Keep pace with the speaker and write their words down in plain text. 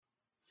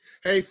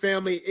Hey,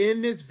 family,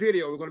 in this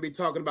video, we're going to be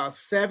talking about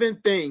 7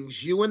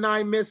 things you and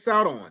I miss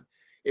out on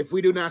if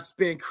we do not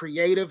spend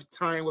creative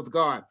time with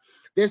God.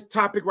 This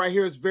topic right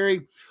here is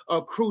very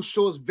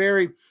crucial. It's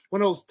very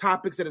one of those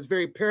topics that is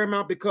very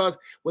paramount because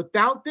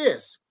without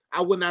this,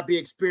 I would not be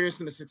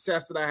experiencing the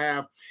success that I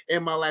have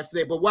in my life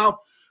today. But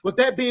with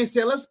that being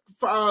said, let's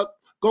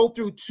go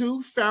through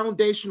 2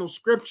 foundational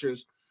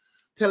scriptures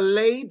to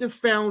lay the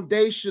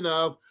foundation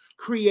of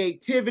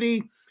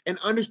creativity and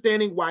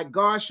understanding why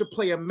God should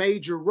play a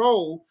major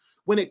role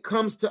when it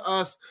comes to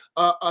us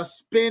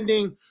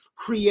spending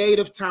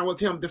creative time with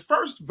him. The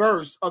first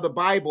verse of the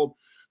Bible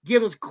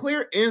gives us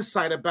clear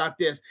insight about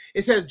this.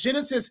 It says,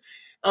 Genesis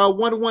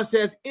 1:1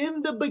 says,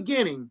 in the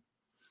beginning,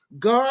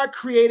 God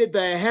created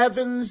the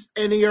heavens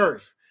and the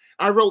earth.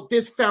 I wrote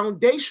this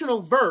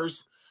foundational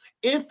verse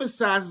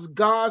emphasizes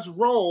God's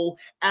role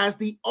as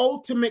the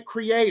ultimate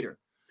creator,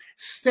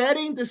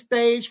 setting the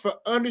stage for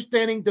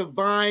understanding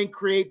divine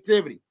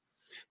creativity.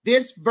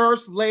 This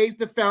verse lays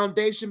the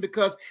foundation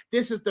because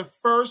this is the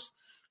first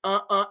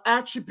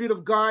attribute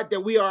of God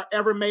that we are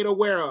ever made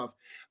aware of,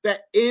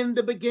 that in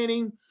the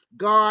beginning,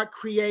 God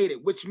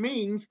created, which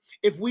means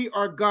if we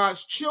are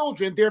God's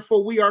children,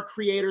 therefore we are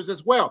creators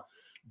as well.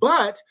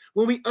 But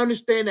when we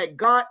understand that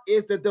God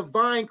is the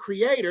divine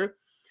creator,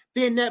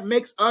 then that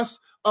makes us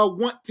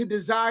want to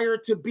desire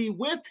to be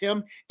with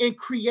him in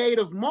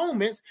creative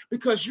moments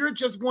because you're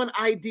just one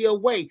idea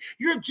away.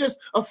 You're just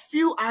a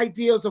few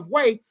ideas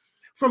away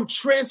from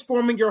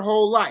transforming your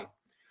whole life.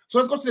 So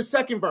let's go to the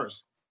second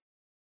verse.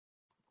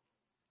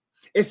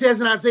 It says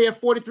in Isaiah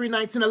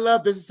 43:19, I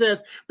love this. It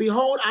says,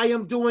 behold, I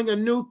am doing a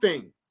new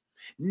thing.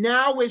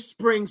 Now it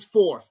springs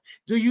forth.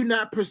 Do you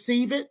not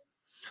perceive it?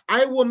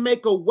 I will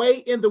make a way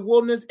in the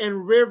wilderness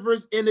and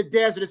rivers in the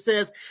desert. It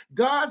says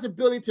God's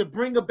ability to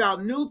bring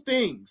about new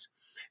things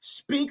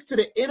speaks to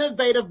the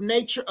innovative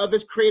nature of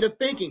his creative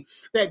thinking,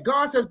 that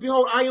God says,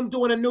 behold, I am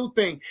doing a new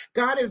thing.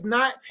 God is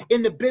not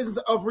in the business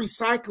of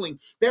recycling.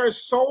 There are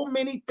so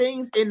many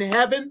things in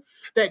heaven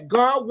that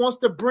God wants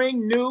to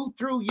bring new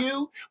through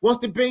you, wants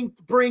to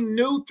bring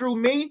new through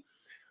me,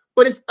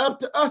 but it's up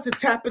to us to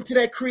tap into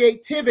that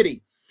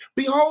creativity.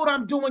 Behold,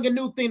 I'm doing a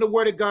new thing, the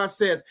word of God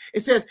says.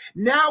 It says,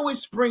 now it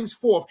springs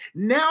forth.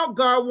 Now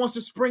God wants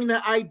to spring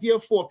that idea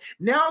forth.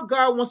 Now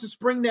God wants to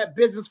spring that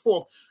business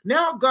forth.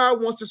 Now God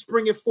wants to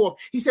spring it forth.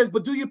 He says,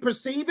 but do you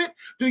perceive it?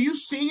 Do you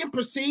see and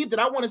perceive that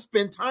I want to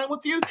spend time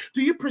with you?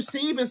 Do you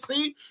perceive and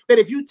see that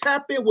if you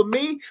tap in with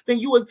me, then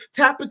you will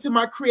tap into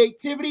my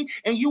creativity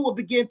and you will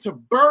begin to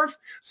birth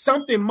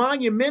something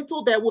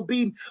monumental that will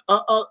be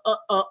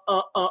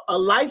a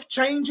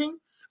life-changing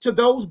to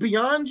those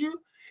beyond you?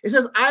 It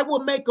says, I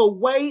will make a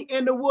way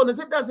in the wilderness.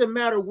 It doesn't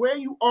matter where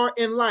you are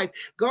in life.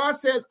 God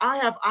says, I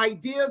have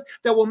ideas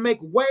that will make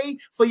way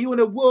for you in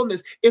the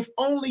wilderness if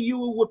only you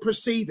would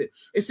perceive it.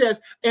 It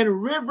says,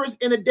 and rivers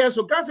in the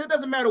desert. God said, it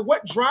doesn't matter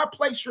what dry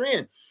place you're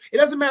in. It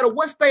doesn't matter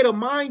what state of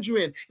mind you're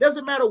in. It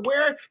doesn't matter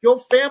where your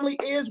family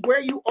is,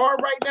 where you are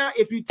right now.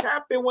 If you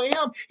tap in with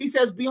him, he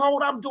says,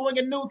 behold, I'm doing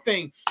a new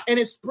thing, and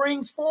it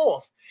springs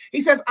forth.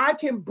 He says, I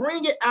can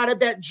bring it out of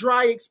that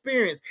dry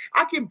experience.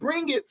 I can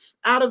bring it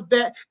out of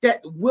that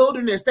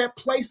wilderness, that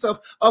place of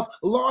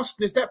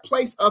lostness, that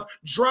place of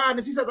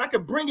dryness. He says, I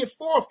can bring it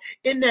forth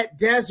in that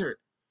desert.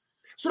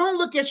 So don't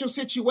look at your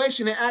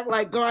situation and act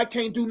like God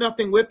can't do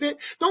nothing with it.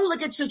 Don't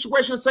look at your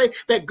situation and say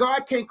that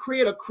God can't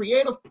create a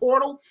creative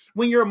portal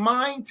when your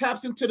mind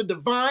taps into the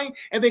divine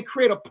and then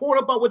create a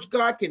portal by which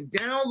God can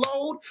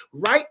download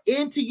right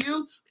into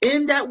you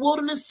in that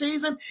wilderness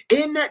season,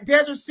 in that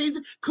desert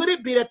season. Could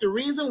it be that the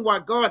reason why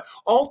God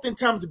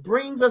oftentimes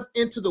brings us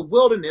into the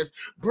wilderness,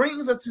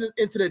 brings us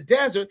into the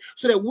desert,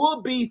 so that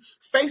we'll be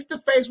face to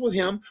face with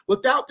him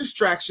without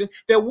distraction,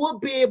 that we'll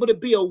be able to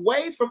be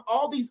away from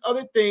all these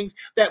other things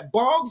that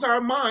bogs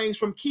our minds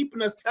from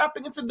keeping us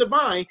tapping into the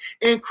divine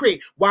and create?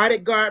 Why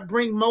did God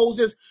bring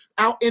Moses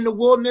out in the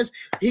wilderness?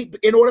 He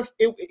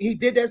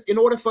did this in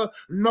order for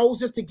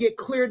Moses to get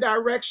clear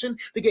direction,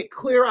 to get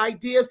clear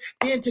ideas,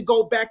 then to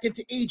go back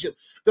into Egypt.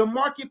 The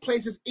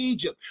marketplace is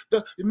Egypt.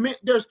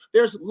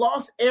 There's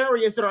lost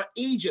areas that are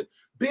Egypt.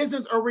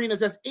 Business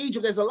arenas, that's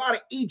Egypt. There's a lot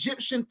of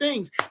Egyptian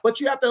things,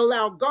 but you have to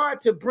allow God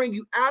to bring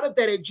you out of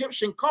that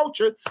Egyptian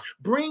culture,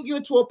 bring you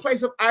into a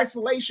place of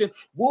isolation,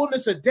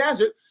 wilderness or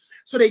desert,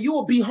 so that you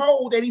will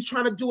behold that he's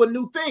trying to do a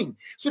new thing.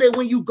 So that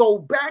when you go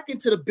back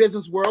into the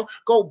business world,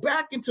 go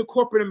back into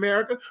corporate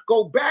America,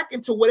 go back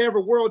into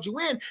whatever world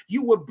you're in,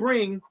 you will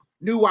bring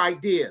new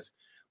ideas.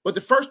 But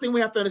the first thing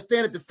we have to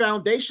understand that the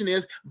foundation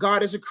is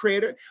God is a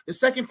creator. The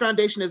second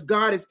foundation is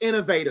God is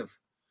innovative.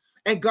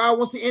 And God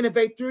wants to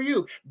innovate through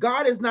you.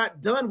 God is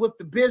not done with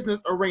the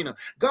business arena.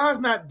 God's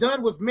not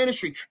done with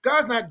ministry.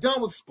 God's not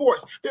done with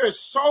sports. There are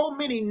so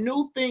many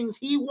new things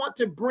he wants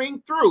to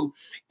bring through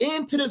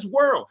into this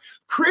world.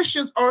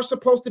 Christians are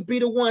supposed to be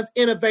the ones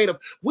innovative.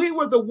 We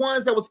were the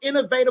ones that was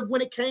innovative when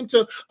it came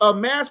to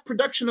mass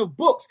production of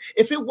books.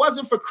 If it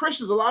wasn't for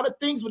Christians, a lot of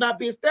things would not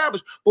be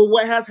established. But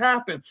what has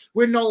happened?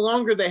 We're no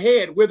longer the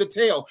head. We're the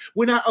tail.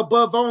 We're not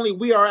above only.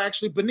 We are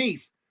actually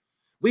beneath.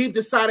 We've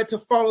decided to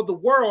follow the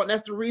world, and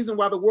that's the reason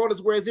why the world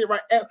is where it's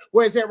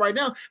at right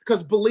now,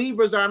 because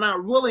believers are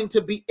not willing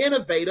to be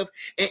innovative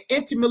and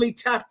intimately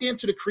tapped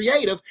into the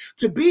creative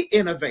to be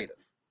innovative.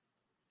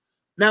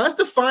 Now, let's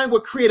define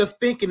what creative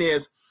thinking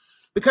is,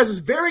 because it's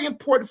very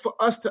important for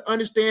us to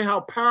understand how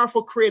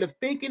powerful creative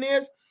thinking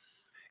is,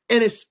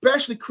 and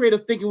especially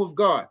creative thinking with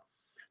God.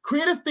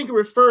 Creative thinking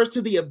refers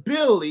to the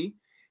ability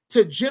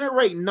to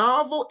generate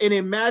novel and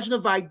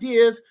imaginative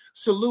ideas,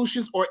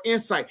 solutions, or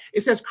insight.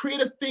 It says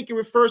creative thinking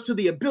refers to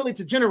the ability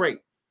to generate.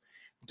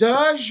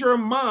 Does your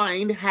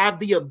mind have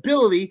the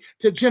ability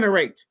to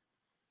generate?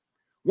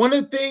 One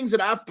of the things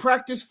that I've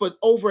practiced for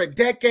over a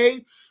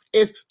decade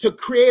is to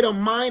create a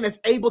mind that's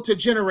able to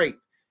generate.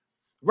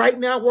 Right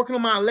now, working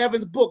on my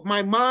 11th book,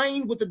 my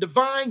mind with the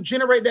divine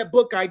generate that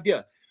book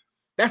idea.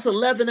 That's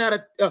 11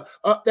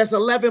 that's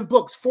 11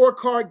 books, 4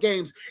 card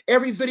games.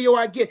 Every video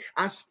I get,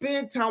 I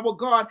spend time with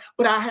God,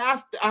 but I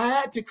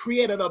had to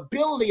create an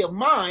ability of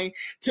mine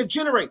to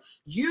generate.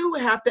 You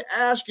have to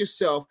ask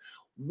yourself,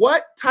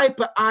 what type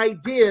of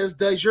ideas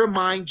does your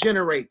mind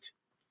generate?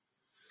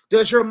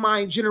 Does your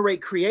mind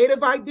generate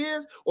creative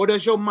ideas, or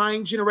does your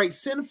mind generate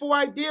sinful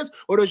ideas,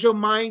 or does your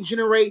mind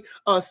generate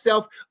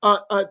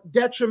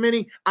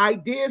self-detrimenting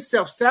ideas,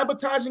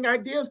 self-sabotaging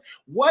ideas?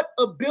 What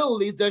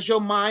abilities does your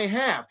mind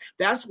have?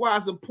 That's why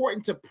it's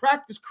important to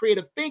practice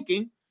creative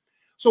thinking,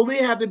 so we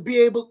have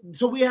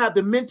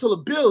the mental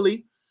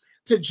ability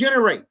to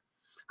generate.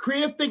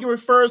 Creative thinking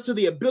refers to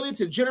the ability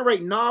to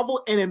generate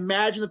novel and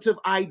imaginative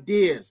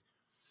ideas.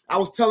 I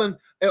was telling,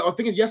 I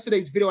think in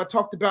yesterday's video, I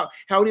talked about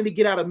how we need to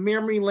get out of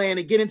memory land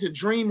and get into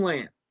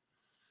dreamland.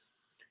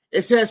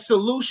 It says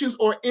solutions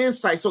or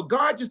insights. So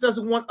God just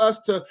doesn't want us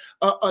to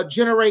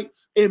generate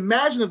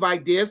imaginative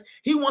ideas.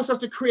 He wants us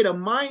to create a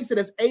mindset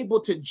that's able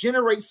to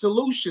generate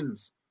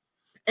solutions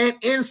and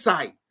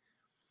insight.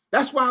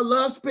 That's why I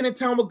love spending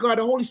time with God.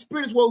 The Holy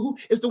Spirit is who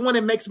is the one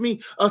that makes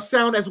me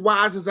sound as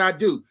wise as I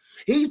do.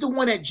 He's the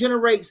one that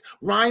generates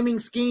rhyming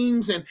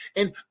schemes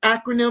and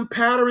acronym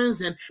patterns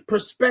and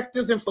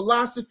perspectives and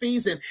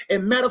philosophies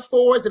and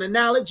metaphors and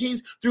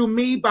analogies through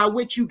me by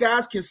which you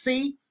guys can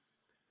see.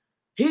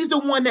 He's the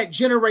one that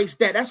generates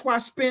that. That's why I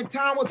spend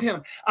time with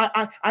him.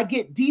 I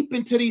get deep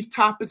into these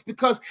topics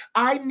because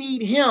I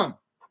need him.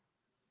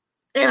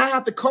 And I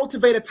have to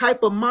cultivate a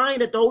type of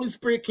mind that the Holy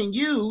Spirit can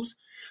use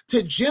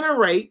to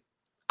generate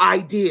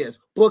ideas,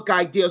 book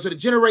ideas, or to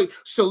generate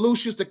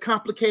solutions to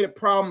complicated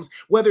problems,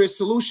 whether it's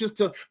solutions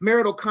to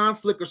marital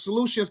conflict or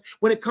solutions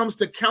when it comes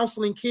to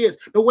counseling kids,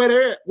 but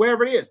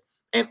wherever it is,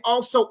 and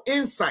also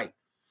insight,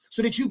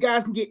 so that you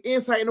guys can get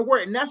insight in the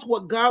word. And that's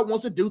what God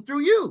wants to do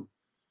through you.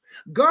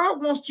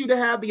 God wants you to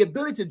have the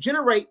ability to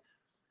generate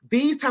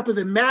these type of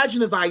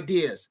imaginative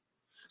ideas,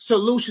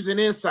 solutions, and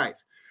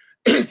insights.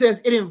 It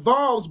says it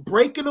involves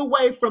breaking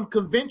away from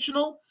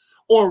conventional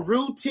or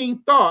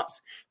routine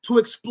thoughts to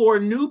explore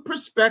new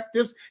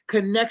perspectives,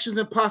 connections,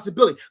 and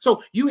possibilities.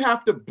 So you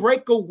have to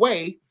break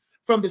away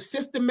from the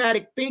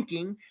systematic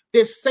thinking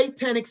this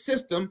satanic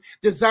system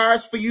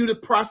desires for you to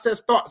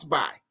process thoughts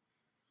by.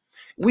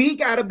 We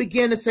got to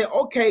begin to say,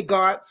 okay,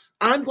 God,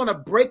 I'm going to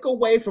break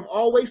away from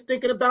always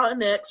thinking about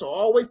an ex, or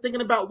always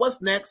thinking about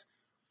what's next,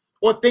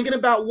 or thinking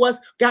about what's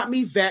got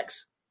me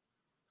vexed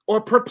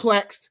or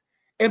perplexed,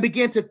 and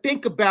begin to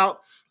think about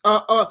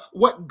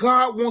what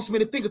God wants me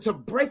to think of, to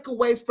break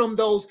away from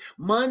those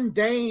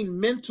mundane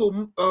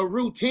mental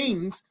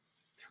routines,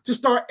 to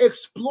start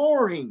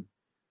exploring.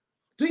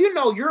 Do you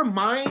know your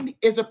mind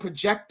is a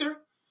projector?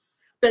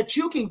 That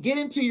you can get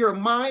into your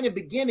mind and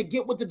begin to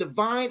get with the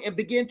divine and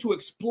begin to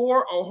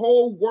explore a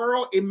whole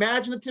world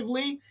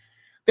imaginatively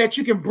that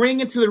you can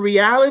bring into the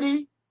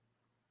reality.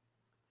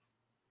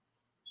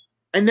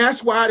 And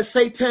that's why the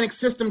satanic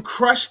system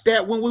crushed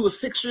that when we were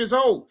 6 years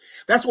old.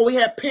 That's why we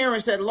had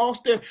parents that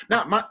lost their,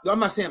 I'm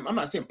not saying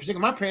particularly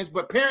my parents,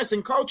 but parents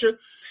in culture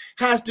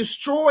has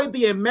destroyed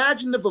the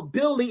imaginative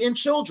ability in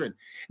children.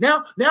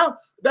 Now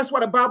that's why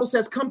the Bible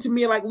says, come to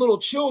me like little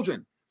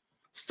children.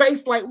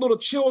 Faith like little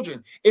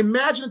children,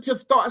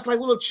 imaginative thoughts like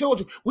little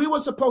children. We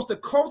were supposed to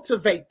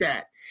cultivate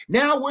that.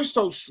 Now we're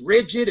so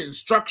rigid and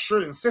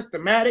structured and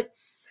systematic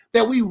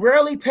that we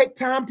rarely take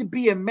time to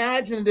be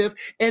imaginative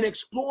and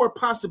explore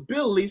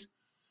possibilities.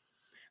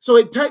 So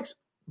it takes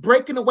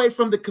breaking away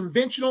from the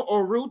conventional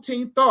or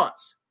routine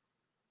thoughts.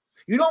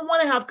 You don't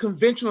want to have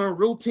conventional and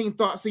routine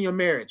thoughts in your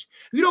marriage.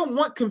 You don't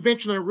want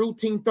conventional and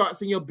routine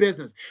thoughts in your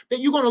business.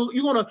 That your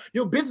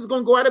business is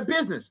going to go out of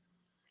business.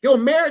 Your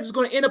marriage is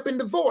going to end up in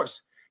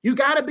divorce. You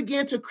got to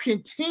begin to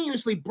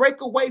continuously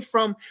break away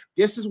from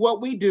this is what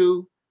we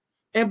do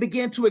and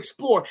begin to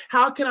explore.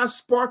 How can I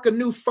spark a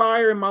new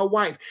fire in my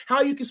wife?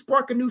 How you can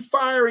spark a new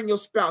fire in your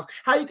spouse?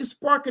 How you can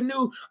spark a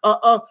new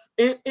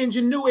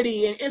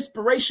ingenuity and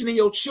inspiration in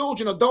your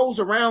children or those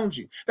around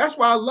you? That's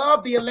why I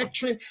love the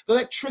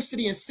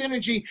electricity and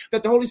synergy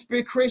that the Holy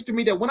Spirit creates through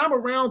me, that when I'm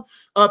around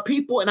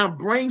people and I'm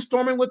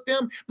brainstorming with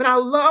them, but I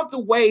love the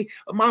way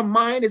my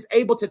mind is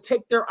able to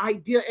take their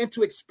idea and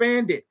to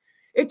expand it.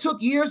 It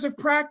took years of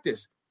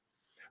practice.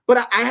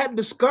 But I had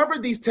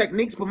discovered these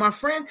techniques. But my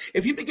friend,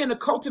 if you begin to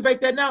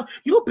cultivate that now,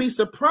 you'll be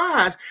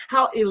surprised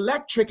how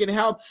electric and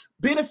how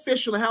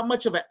beneficial and how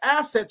much of an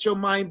asset your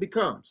mind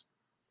becomes.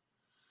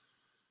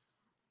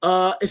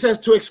 It says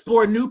to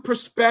explore new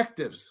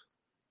perspectives,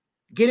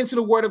 get into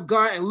the Word of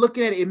God and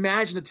looking at it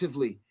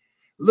imaginatively,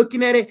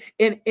 looking at it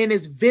in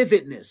its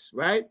vividness,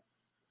 right?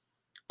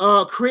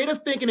 Creative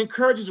thinking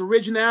encourages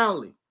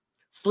originality,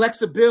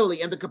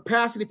 flexibility, and the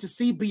capacity to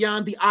see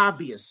beyond the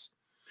obvious,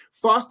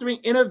 fostering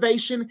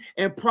innovation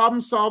and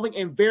problem solving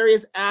in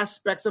various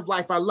aspects of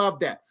life. I love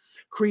that.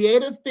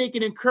 Creative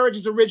thinking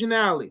encourages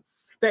originality,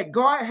 that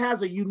God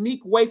has a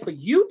unique way for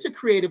you to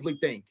creatively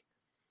think.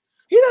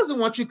 He doesn't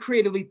want you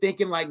creatively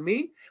thinking like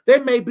me.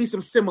 There may be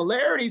some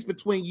similarities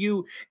between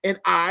you and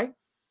I,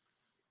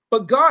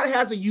 but God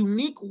has a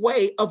unique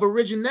way of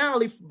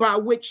originality by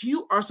which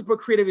you are supposed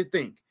to creatively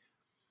think.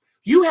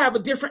 You have a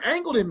different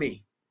angle than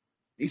me.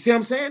 You see what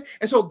I'm saying?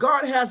 And so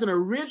God has an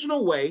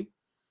original way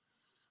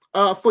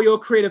for your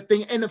creative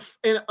thing. And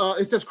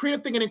it says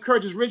creative thinking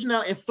encourages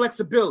originality and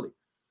flexibility,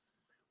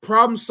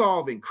 problem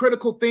solving,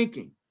 critical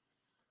thinking,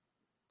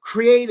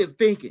 creative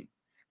thinking,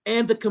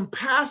 and the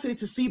capacity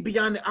to see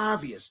beyond the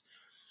obvious.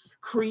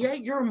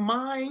 Create your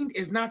mind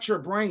is not your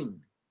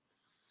brain.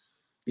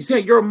 You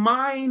said your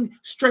mind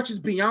stretches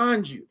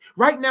beyond you.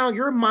 Right now,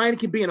 your mind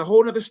can be in a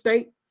whole other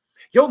state.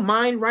 Your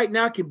mind right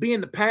now can be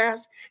in the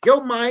past.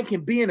 Your mind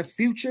can be in the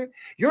future.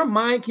 Your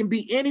mind can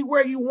be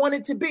anywhere you want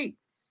it to be.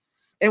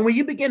 And when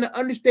you begin to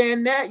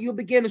understand that, you'll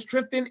begin to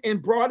strengthen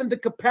and broaden the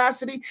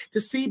capacity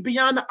to see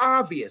beyond the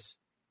obvious.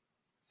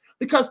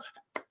 Because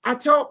I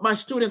tell my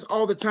students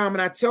all the time,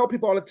 and I tell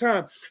people all the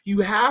time, you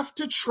have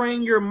to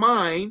train your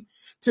mind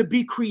to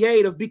be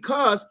creative.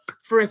 Because,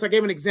 for instance, I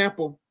gave an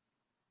example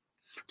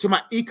to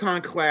my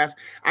econ class.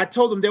 I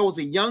told them there was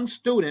a young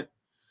student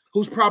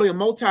who's probably a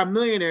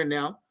multimillionaire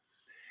now,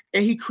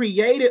 and he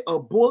created a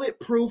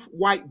bulletproof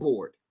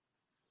whiteboard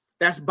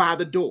that's by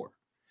the door.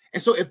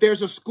 And so if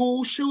there's a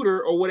school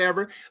shooter or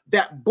whatever,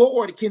 that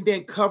board can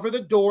then cover the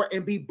door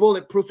and be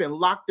bulletproof and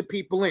lock the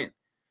people in.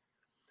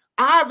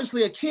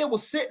 Obviously, a kid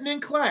was sitting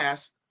in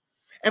class,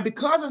 and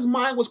because his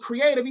mind was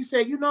creative, he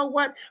said, you know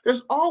what?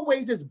 There's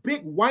always this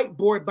big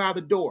whiteboard by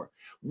the door.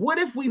 What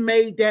if we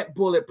made that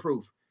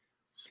bulletproof?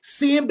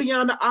 Seeing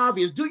beyond the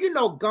obvious. Do you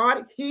know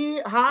God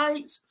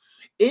hides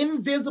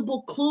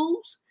invisible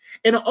clues?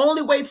 And the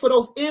only way for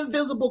those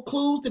invisible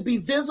clues to be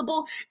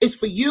visible is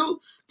for you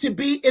to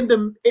be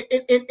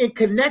in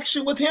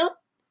connection with him.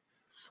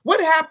 What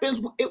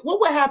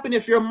would happen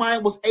if your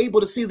mind was able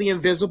to see the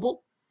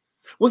invisible,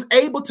 was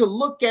able to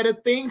look at a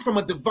thing from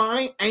a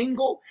divine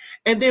angle,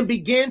 and then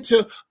begin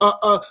to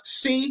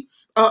see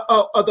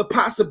the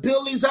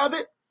possibilities of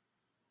it?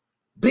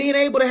 Being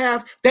able to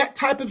have that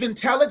type of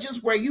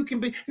intelligence where you can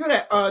be, you know,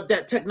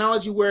 that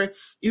technology where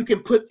you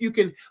can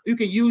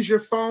use your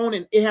phone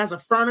and it has a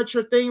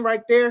furniture thing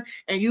right there,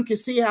 and you can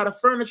see how the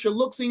furniture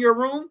looks in your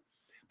room.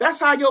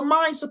 That's how your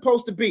mind's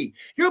supposed to be.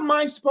 Your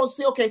mind's supposed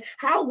to say, okay,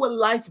 how would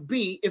life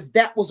be if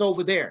that was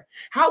over there?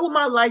 How would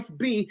my life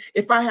be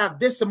if I have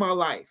this in my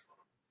life?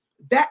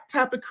 That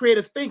type of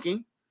creative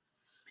thinking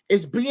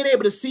is being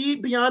able to see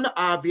beyond the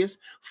obvious,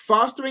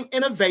 fostering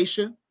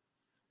innovation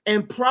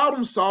and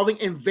problem solving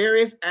in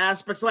various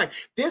aspects of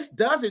life. This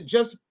doesn't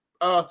just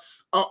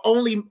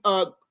only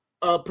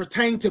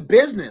pertain to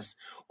business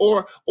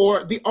or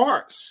the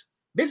arts.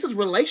 This is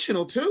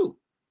relational too.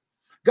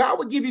 God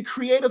will give you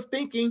creative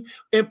thinking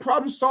and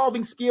problem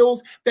solving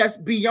skills that's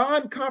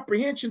beyond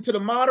comprehension to the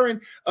modern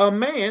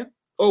man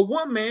or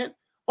woman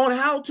on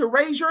how to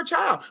raise your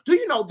child. Do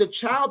you know the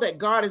child that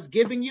God is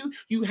giving you?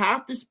 You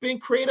have to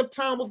spend creative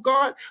time with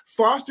God,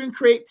 fostering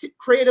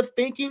creative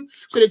thinking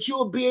so that you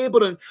will be able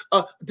to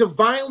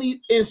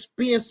divinely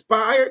be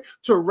inspired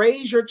to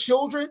raise your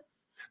children,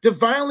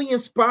 divinely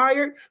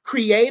inspired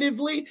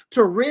creatively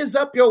to raise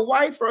up your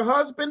wife or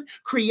husband,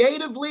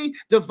 creatively,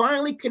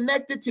 divinely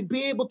connected to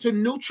be able to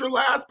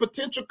neutralize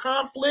potential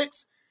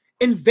conflicts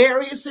in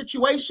various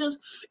situations,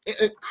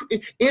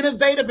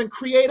 innovative and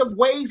creative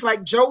ways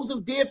like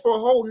Joseph did for a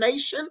whole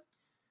nation.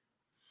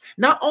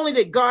 Not only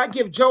did God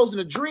give Joseph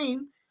a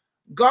dream,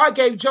 God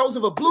gave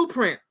Joseph a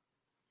blueprint.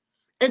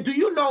 And do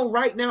you know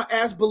right now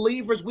as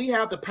believers, we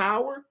have the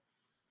power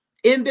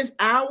in this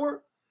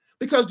hour?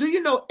 Because do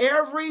you know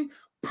every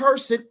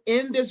person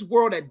in this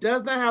world that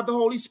does not have the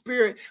Holy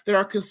Spirit, that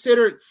are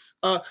considered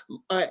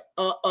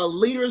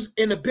leaders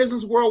in the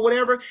business world,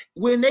 whatever,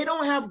 when they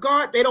don't have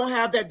God, they don't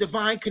have that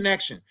divine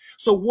connection.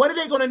 So what are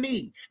they going to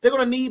need? They're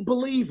going to need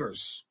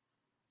believers.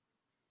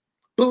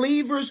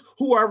 Believers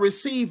who are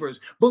receivers.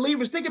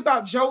 Believers. Think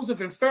about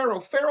Joseph and Pharaoh.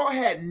 Pharaoh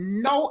had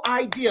no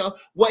idea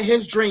what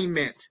his dream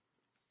meant.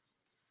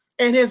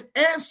 And his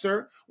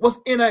answer was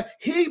in a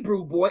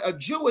Hebrew boy, a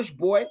Jewish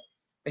boy,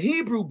 a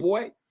Hebrew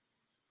boy,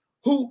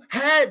 who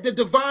had the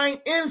divine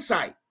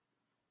insight.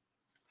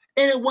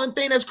 And one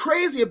thing that's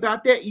crazy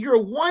about that,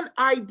 you're one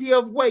idea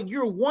away,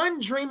 you're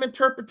one dream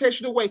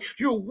interpretation away,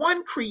 you're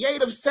one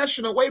creative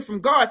session away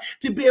from God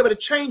to be able to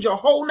change a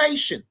whole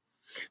nation.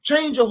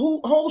 change a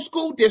whole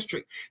school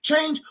district,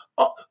 change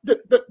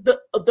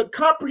the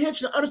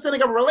comprehension and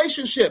understanding of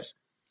relationships.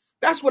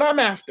 That's what I'm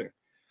after.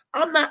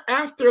 I'm not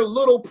after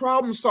little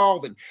problem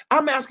solving.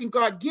 I'm asking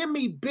God, give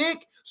me big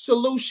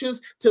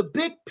solutions to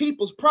big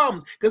people's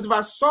problems. Because if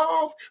I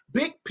solve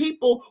big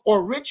people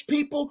or rich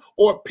people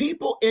or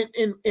people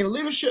in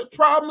leadership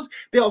problems,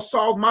 they'll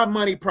solve my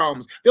money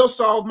problems. They'll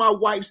solve my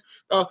wife's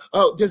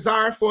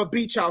desire for a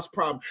beach house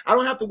problem. I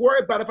don't have to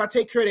worry about if I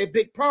take care of their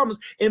big problems.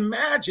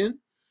 Imagine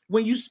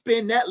when you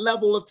spend that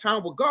level of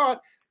time with God,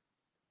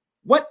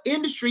 what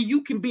industry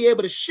you can be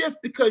able to shift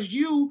because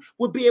you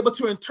would be able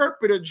to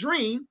interpret a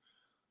dream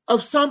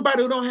of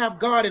somebody who don't have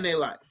God in their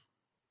life.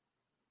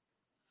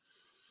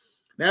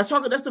 Now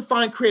let's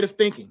define creative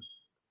thinking.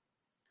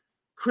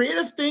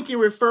 Creative thinking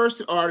refers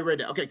to, already read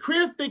that. Okay,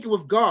 creative thinking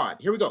with God,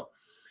 here we go,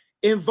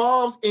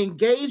 involves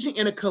engaging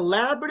in a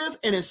collaborative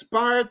and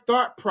inspired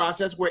thought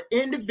process where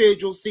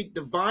individuals seek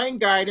divine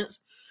guidance,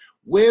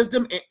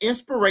 wisdom, and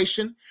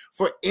inspiration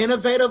for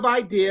innovative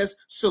ideas,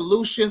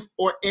 solutions,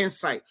 or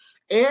insight.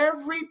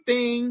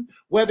 Everything,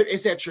 whether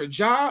it's at your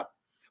job,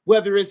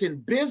 whether it's in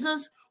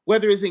business,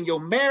 whether it's in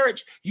your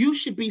marriage, you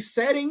should be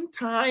setting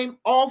time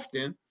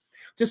often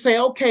to say,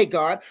 okay,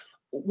 God,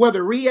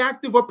 whether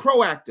reactive or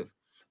proactive.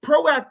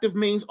 Proactive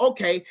means,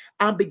 okay,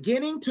 I'm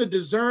beginning to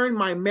discern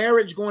my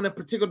marriage going in a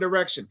particular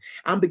direction.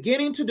 I'm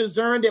beginning to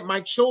discern that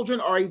my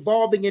children are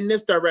evolving in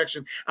this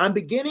direction. I'm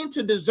beginning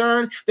to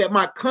discern that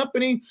my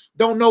company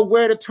don't know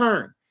where to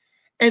turn.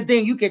 And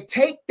then you can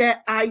take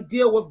that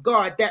idea with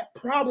God, that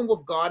problem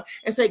with God,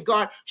 and say,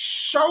 God,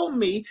 show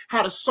me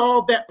how to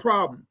solve that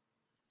problem.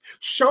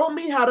 Show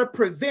me how to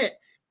prevent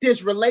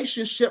this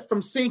relationship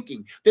from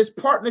sinking, this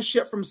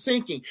partnership from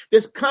sinking,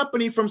 this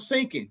company from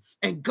sinking,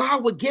 and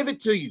God will give it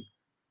to you.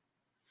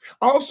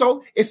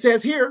 Also, it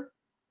says here,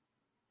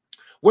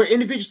 where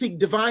individuals seek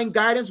divine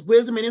guidance,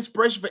 wisdom, and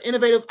inspiration for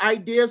innovative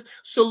ideas,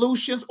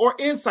 solutions, or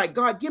insight.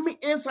 God, give me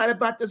insight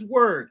about this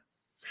word.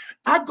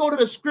 I go to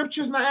the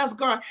scriptures and I ask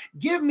God,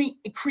 give me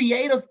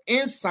creative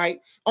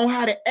insight on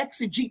how to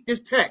exegete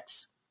this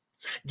text.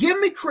 Give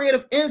me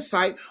creative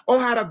insight on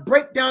how to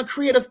break down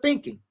creative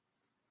thinking.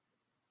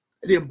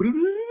 And then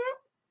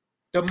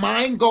the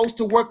mind goes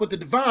to work with the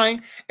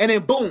divine, and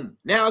then boom,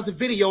 now it's a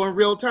video in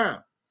real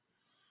time.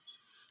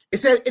 It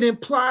says it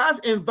implies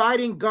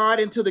inviting God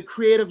into the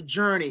creative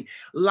journey.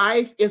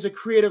 Life is a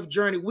creative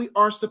journey. We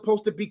are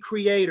supposed to be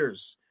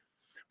creators.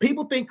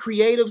 People think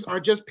creatives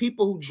are just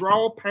people who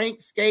draw,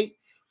 paint, skate,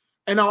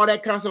 and all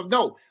that kind of stuff.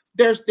 No.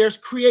 There's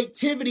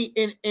creativity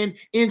in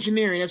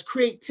engineering. There's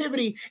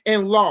creativity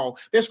in law.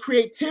 There's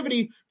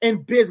creativity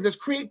in business. There's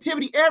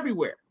creativity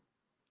everywhere.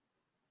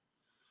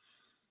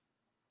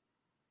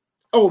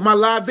 Oh, my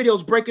live video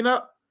is breaking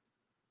up.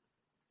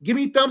 Give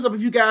me a thumbs up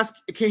if you guys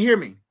can hear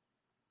me.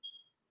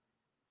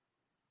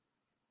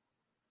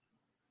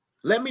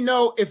 Let me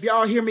know if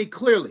y'all hear me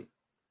clearly,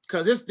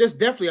 because this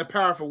definitely a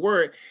powerful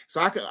word. So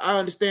I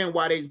understand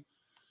why they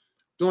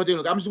doing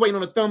things. I'm just waiting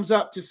on a thumbs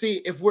up to see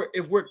if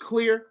we're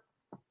clear.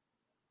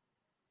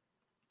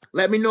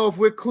 Let me know if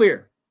we're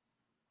clear.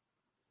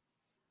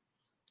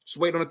 Just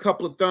wait on a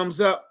couple of thumbs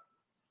up.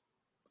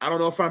 I don't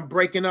know if I'm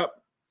breaking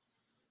up.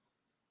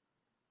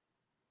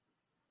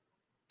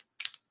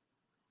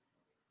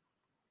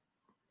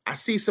 I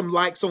see some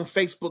likes on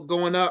Facebook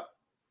going up,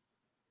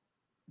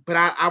 but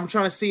I'm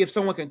trying to see if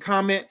someone can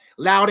comment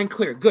loud and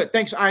clear. Good.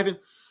 Thanks, Ivan.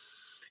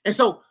 And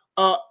so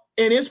an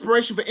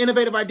inspiration for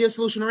innovative idea,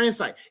 solution, or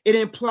insight. It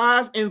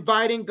implies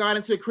inviting God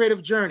into a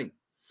creative journey.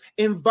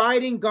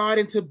 Inviting God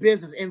into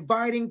business,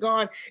 inviting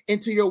God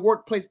into your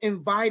workplace,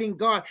 inviting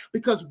God,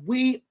 because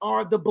we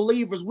are the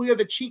believers. We are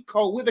the cheat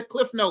code. We're the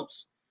cliff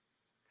notes.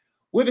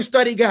 We're the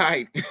study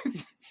guide.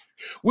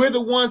 We're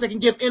the ones that can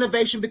give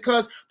innovation,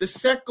 because the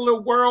secular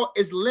world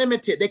is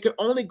limited. They can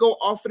only go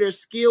off of their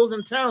skills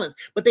and talents,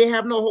 but they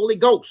have no Holy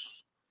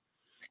Ghost.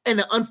 And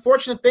the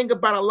unfortunate thing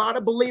about a lot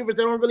of believers,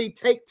 they don't really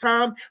take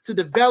time to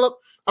develop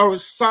a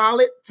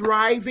solid,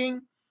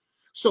 thriving,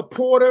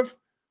 supportive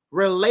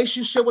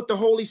relationship with the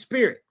Holy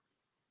Spirit,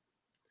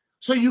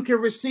 so you can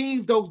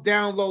receive those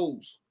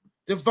downloads,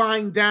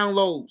 divine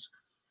downloads,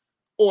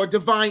 or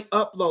divine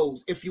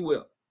uploads, if you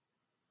will.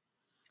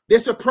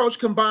 This approach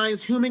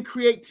combines human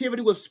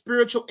creativity with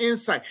spiritual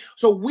insight.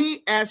 So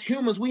we as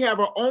humans, we have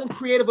our own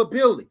creative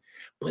ability.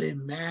 But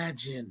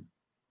imagine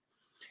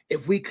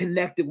if we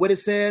connected what it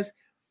says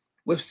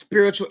with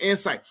spiritual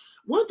insight.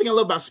 One thing I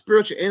love about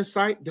spiritual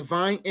insight,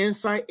 divine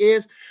insight,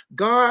 is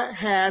God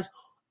has,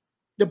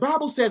 the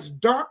Bible says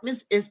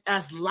darkness is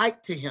as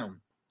light to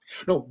him.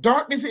 No,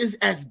 darkness is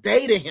as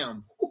day to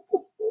him.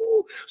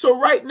 So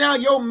right now,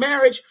 your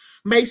marriage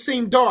may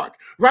seem dark.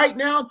 Right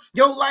now,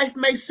 your life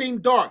may seem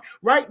dark.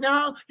 Right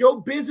now,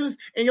 your business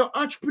and your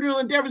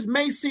entrepreneurial endeavors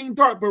may seem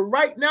dark. But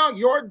right now,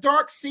 your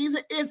dark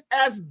season is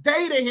as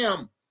day to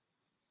him.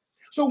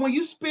 So when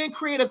you spend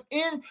creative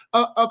time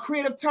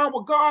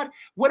with God,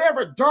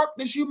 whatever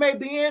darkness you may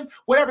be in,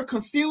 whatever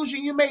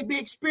confusion you may be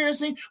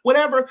experiencing,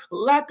 whatever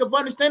lack of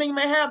understanding you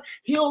may have,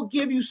 he'll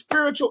give you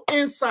spiritual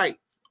insight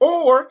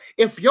Or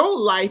if your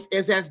life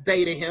is as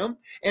day to him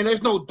and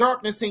there's no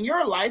darkness in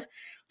your life,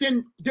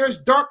 then there's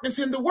darkness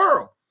in the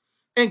world.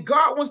 And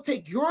God wants to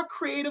take your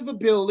creative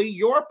ability,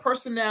 your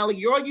personality,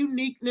 your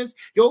uniqueness,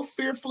 your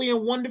fearfully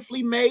and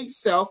wonderfully made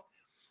self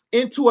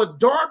into a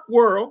dark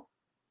world,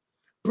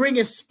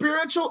 bringing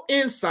spiritual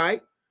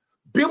insight,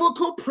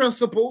 biblical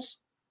principles.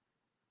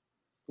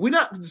 We're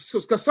not,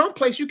 because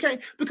someplace you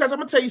can't, because I'm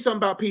going to tell you something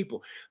about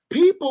people.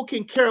 People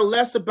can care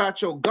less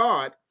about your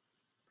God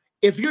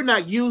if you're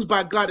not used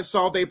by God to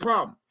solve their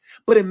problem.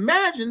 But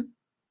imagine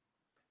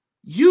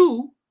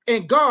you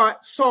and God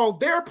solve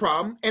their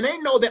problem, and they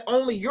know that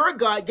only your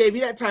God gave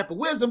you that type of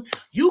wisdom.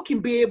 You can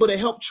be able to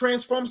help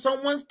transform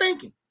someone's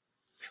thinking.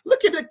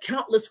 Look at the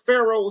countless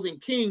pharaohs and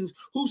kings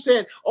who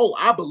said, oh,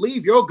 I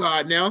believe your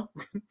God now.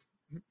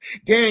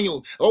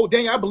 Daniel, oh,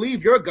 Daniel, I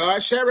believe your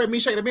God. Shadrach,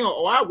 Meshach, and Abednego,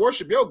 oh, I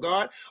worship your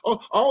God.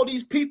 Oh, all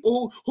these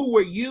people who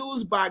were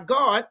used by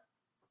God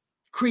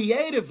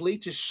creatively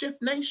to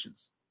shift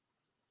nations,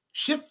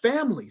 shift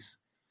families,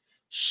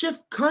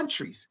 shift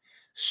countries,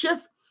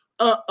 shift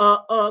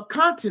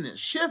continents,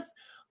 shift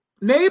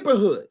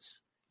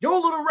neighborhoods. Your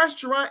little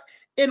restaurant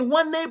in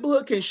one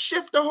neighborhood can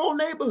shift the whole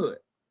neighborhood.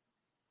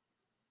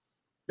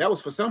 That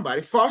was for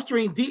somebody.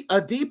 Fostering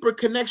a deeper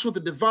connection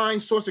with the divine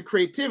source of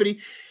creativity,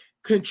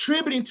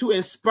 contributing to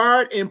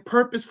inspired and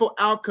purposeful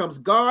outcomes.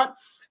 God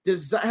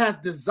has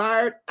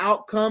desired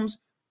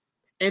outcomes,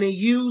 and he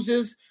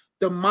uses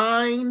the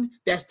mind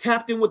that's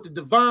tapped in with the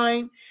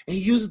divine, and he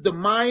uses the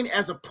mind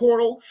as a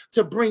portal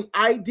to bring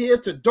ideas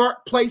to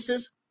dark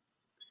places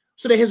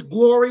so that his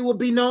glory will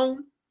be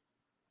known.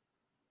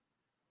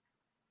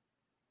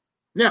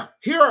 Now,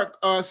 here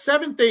are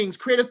 7 things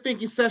creative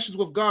thinking sessions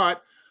with God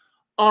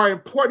are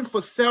important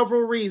for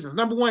several reasons.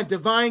 Number 1,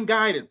 divine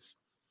guidance.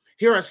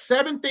 Here are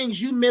 7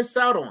 things you miss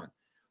out on.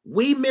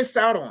 We miss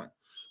out on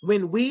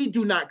when we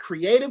do not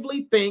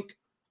creatively think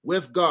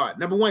with God.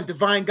 Number 1,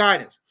 divine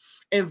guidance.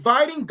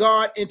 Inviting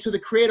God into the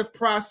creative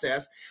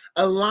process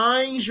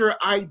aligns your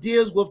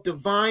ideas with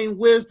divine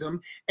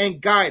wisdom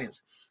and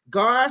guidance.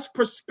 God's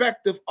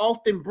perspective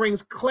often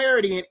brings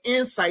clarity and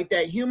insight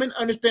that human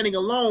understanding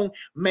alone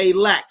may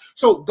lack.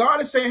 So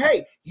God is saying,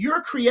 hey,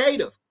 you're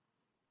creative.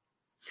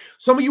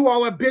 Some of you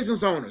all are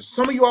business owners.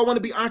 Some of you all want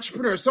to be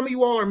entrepreneurs. Some of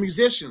you all are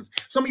musicians.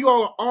 Some of you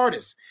all are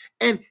artists.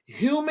 And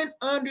human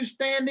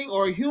understanding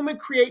or human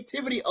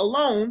creativity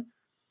alone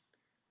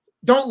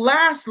don't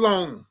last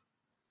long.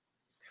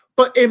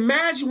 But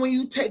imagine when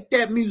you take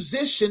that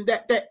musician,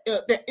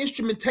 that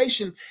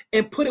instrumentation,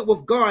 and put it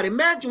with God.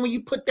 Imagine when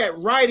you put that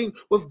writing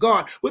with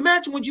God.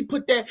 Imagine when you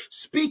put that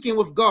speaking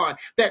with God,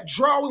 that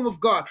drawing with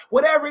God,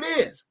 whatever it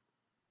is.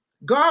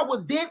 God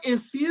will then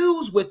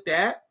infuse with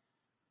that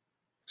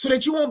so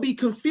that you won't be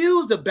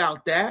confused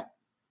about that.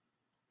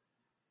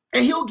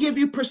 And he'll give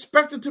you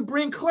perspective to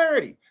bring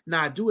clarity.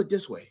 Nah, do it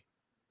this way.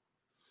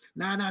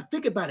 Nah,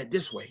 think about it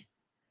this way.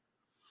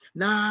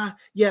 Nah,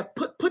 yeah,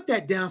 put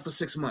that down for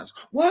 6 months.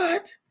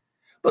 What?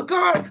 But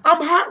God,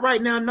 I'm hot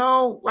right now.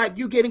 No, like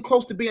you getting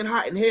close to being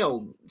hot in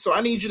hell. So I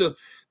need you to,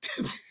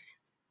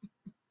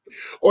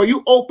 or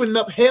you open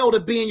up hell to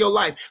be in your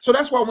life. So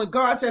that's why when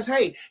God says,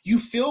 hey, you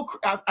feel,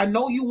 I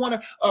know you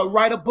want to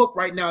write a book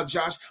right now,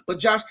 Josh, but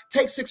Josh,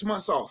 take 6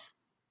 months off.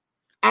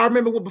 I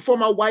remember before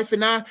my wife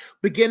and I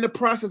began the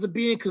process of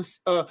being,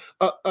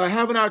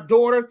 having our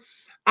daughter,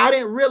 I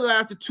didn't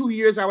realize the 2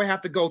 years I would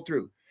have to go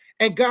through.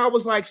 And God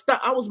was like, stop.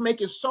 I was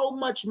making so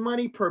much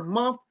money per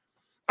month.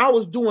 I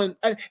was doing,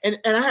 and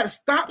I had to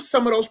stop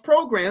some of those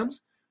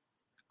programs,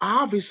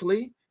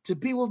 obviously, to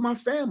be with my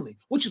family,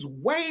 which is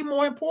way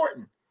more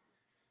important.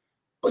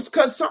 But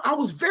because I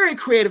was very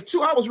creative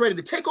too. I was ready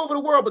to take over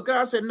the world, but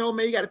God said, no,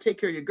 man, you got to take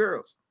care of your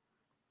girls.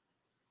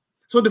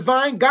 So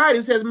divine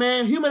guidance says,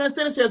 man, human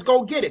understanding says,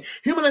 go get it.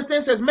 Human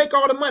understanding says, make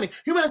all the money.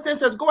 Human understanding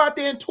says, go out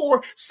there and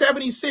tour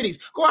 70 cities.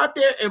 Go out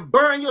there and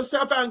burn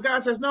yourself out. And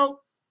God says, no.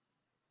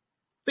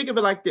 Think of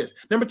it like this.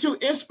 Number 2,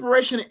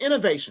 inspiration and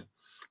innovation.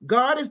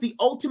 God is the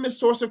ultimate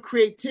source of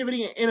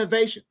creativity and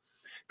innovation.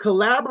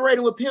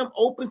 Collaborating with him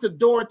opens the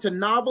door to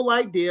novel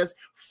ideas,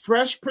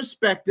 fresh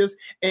perspectives,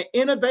 and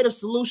innovative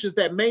solutions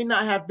that may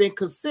not have been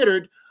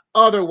considered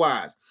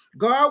otherwise.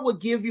 God will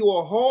give you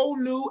a whole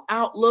new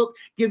outlook,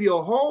 give you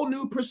a whole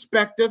new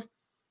perspective,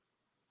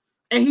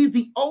 and he's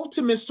the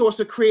ultimate source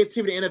of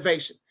creativity and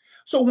innovation.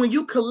 So when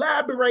you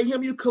collaborate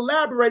him, you're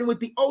collaborating with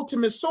the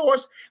ultimate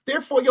source.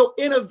 Therefore, your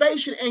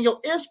innovation and your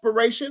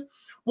inspiration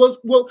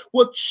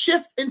will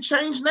shift and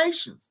change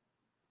nations.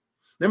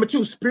 Number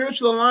 2,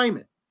 spiritual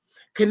alignment.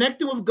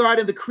 Connecting with God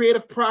in the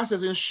creative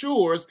process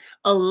ensures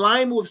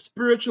alignment with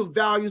spiritual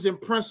values and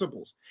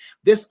principles.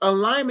 This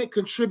alignment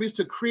contributes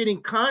to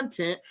creating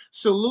content,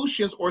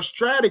 solutions, or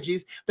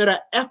strategies that are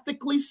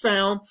ethically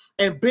sound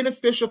and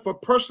beneficial for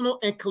personal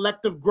and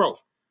collective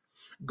growth.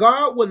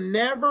 God will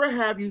never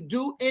have you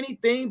do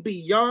anything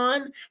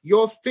beyond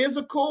your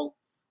physical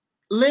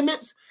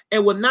limits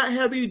and will not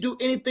have you do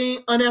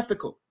anything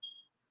unethical.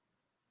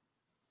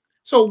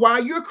 So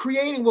while you're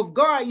creating with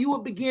God, you will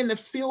begin to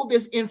feel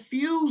this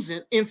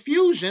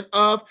infusion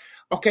of,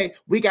 okay,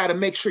 we got to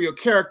make sure your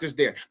character's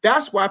there.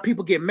 That's why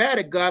people get mad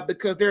at God,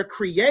 because they're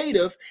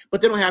creative,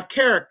 but they don't have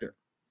character.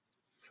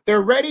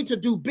 They're ready to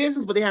do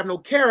business, but they have no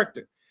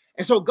character.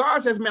 And so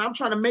God says, man, I'm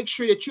trying to make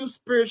sure that you're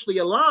spiritually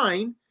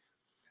aligned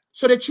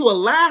so that you will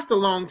last a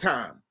long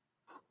time.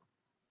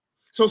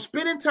 So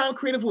spending time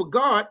creative with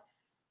God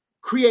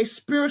creates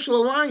spiritual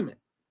alignment,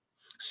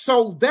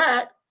 so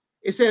that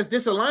it says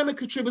this alignment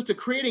contributes to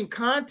creating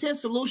content,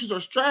 solutions, or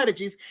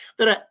strategies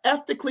that are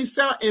ethically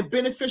sound and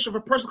beneficial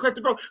for personal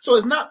collective growth.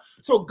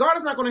 So God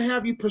is not going to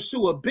have you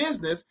pursue a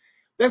business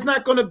that's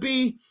not going to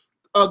be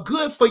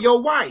good for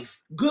your wife,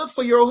 good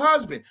for your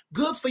husband,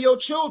 good for your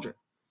children.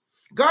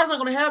 God's not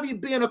going to have you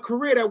be in a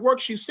career that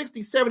works you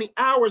 60, 70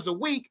 hours a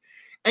week,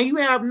 and you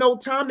have no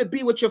time to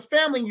be with your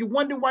family, and you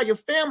wonder why your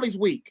family's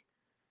weak.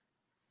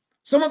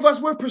 Some of us,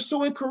 we're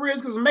pursuing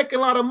careers because we're making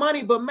a lot of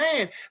money, but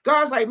man,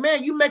 God's like,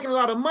 man, you're making a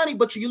lot of money,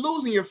 but you're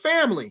losing your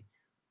family.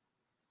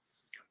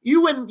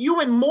 You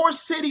in more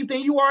cities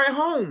than you are at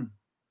home.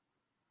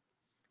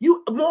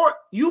 You more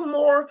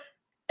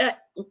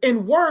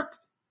in work.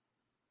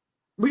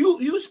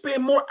 You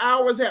spend more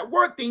hours at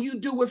work than you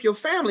do with your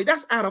family.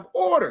 That's out of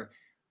order.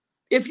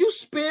 If you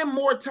spend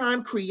more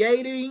time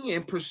creating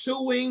and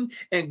pursuing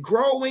and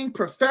growing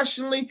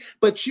professionally,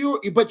 but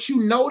you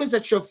notice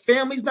that your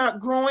family's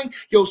not growing,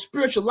 your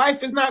spiritual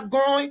life is not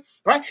growing,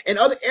 right? And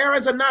other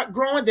areas are not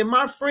growing, then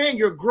my friend,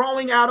 you're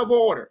growing out of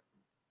order.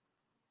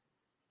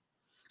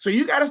 So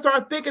you got to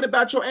start thinking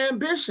about your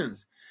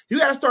ambitions. You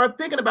got to start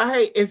thinking about,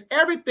 hey, is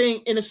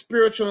everything in a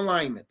spiritual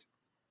alignment?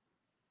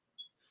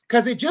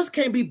 Because it just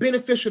can't be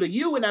beneficial to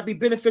you and not be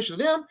beneficial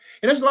to them.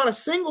 And there's a lot of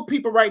single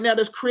people right now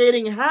that's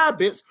creating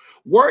habits,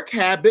 work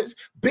habits,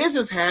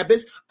 business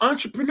habits,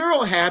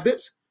 entrepreneurial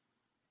habits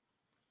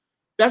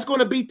that's going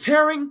to be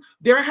tearing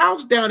their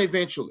house down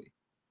eventually.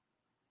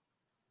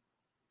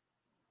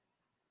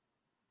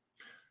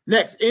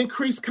 Next,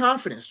 increase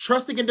confidence.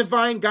 Trusting in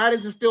divine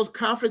guidance instills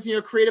confidence in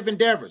your creative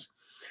endeavors.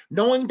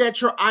 Knowing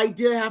that your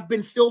idea have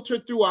been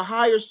filtered through a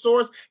higher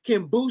source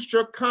can boost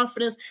your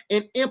confidence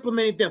in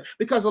implementing them.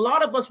 Because a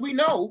lot of us, we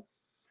know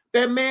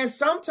that, man,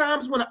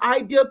 sometimes when an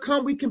idea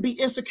comes, we can be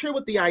insecure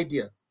with the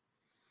idea.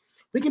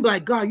 We can be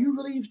like, God, you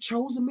really have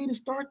chosen me to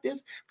start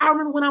this? I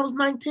remember when I was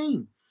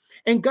 19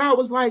 and God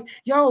was like,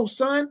 yo,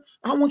 son,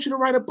 I want you to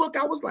write a book.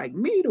 I was like,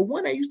 me, the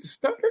one that used to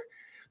stutter,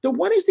 the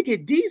one that used to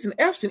get D's and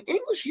F's in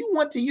English, you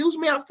want to use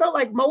me? I felt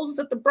like Moses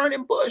at the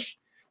burning bush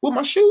with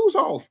my shoes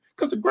off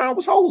because the ground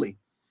was holy.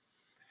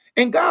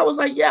 And God was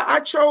like, yeah,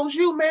 I chose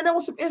you, man. There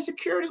was some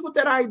insecurities with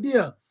that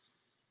idea.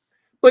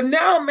 But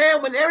now,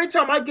 man, when every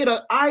time I get an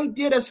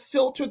idea that's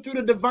filtered through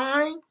the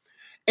divine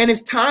and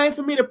it's time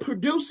for me to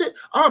produce it,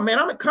 oh, man,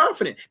 I'm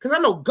confident because I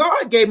know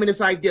God gave me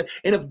this idea.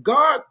 And if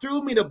God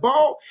threw me the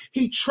ball,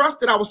 he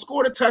trusted I would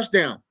score the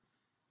touchdown.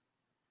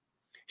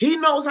 He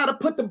knows how to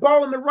put the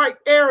ball in the right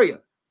area.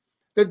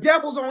 The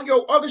devil's on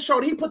your other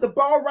shoulder. He put the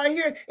ball right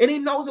here, and he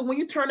knows that when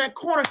you turn that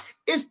corner,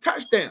 it's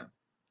touchdown.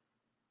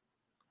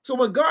 So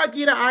when God gives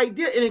you an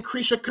idea, it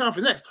increases your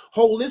confidence. Next,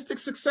 holistic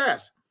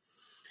success.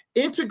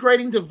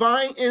 Integrating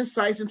divine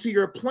insights into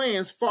your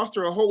plans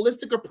foster a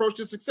holistic approach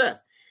to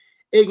success.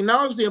 It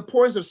acknowledges the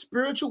importance of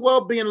spiritual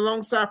well-being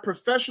alongside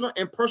professional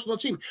and personal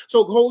achievement.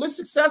 So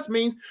holistic success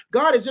means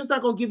God is just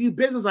not going to give you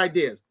business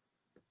ideas.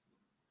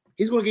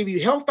 He's going to give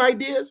you health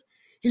ideas.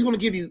 He's going to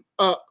give you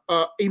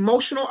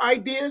emotional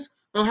ideas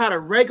on how to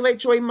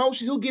regulate your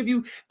emotions. He'll give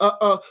you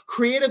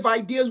creative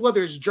ideas,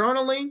 whether it's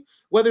journaling,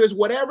 whether it's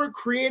whatever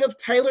creative,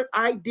 tailored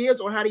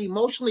ideas on how to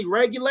emotionally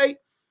regulate,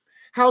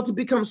 how to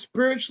become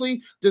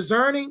spiritually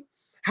discerning,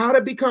 how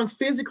to become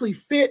physically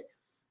fit,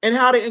 and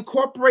how to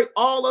incorporate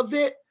all of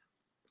it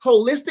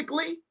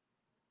holistically.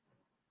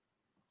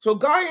 So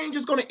God ain't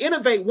just going to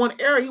innovate one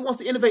area. He wants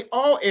to innovate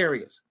all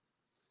areas.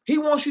 He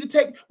wants you to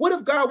take, what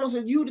if God wants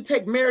you to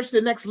take marriage to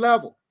the next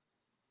level?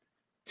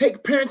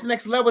 Take parenting to the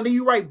next level, and then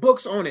you write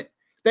books on it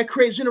that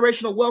creates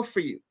generational wealth for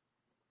you.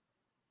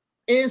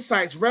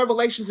 Insights,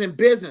 revelations in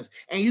business,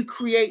 and you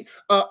create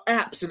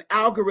apps and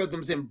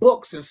algorithms and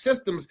books and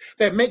systems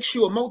that makes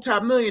you a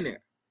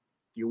multimillionaire.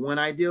 You're one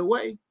idea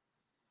away.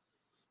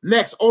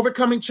 Next,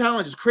 overcoming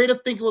challenges. Creative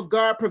thinking with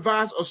God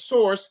provides a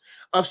source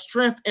of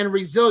strength and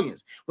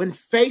resilience. When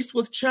faced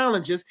with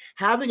challenges,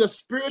 having a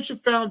spiritual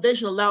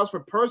foundation allows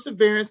for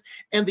perseverance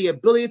and the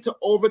ability to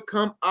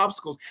overcome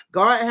obstacles.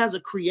 God has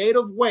a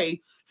creative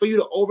way for you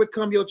to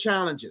overcome your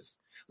challenges.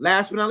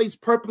 Last but not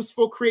least,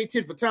 purposeful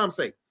creativity, for time's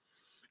sake.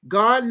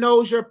 God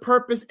knows your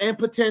purpose and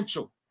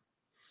potential.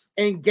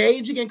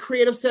 Engaging in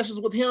creative sessions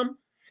with him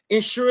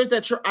ensures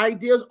that your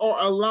ideas are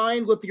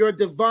aligned with your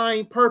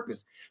divine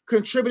purpose,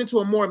 contributing to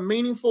a more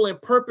meaningful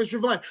and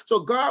purpose-driven life. So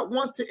God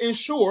wants to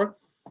ensure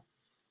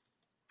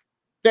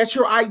that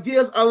your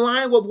ideas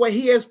align with what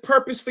he has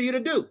purpose for you to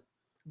do.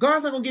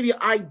 God's not going to give you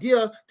an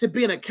idea to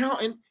be an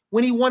accountant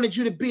when he wanted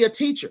you to be a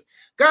teacher.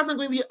 God's not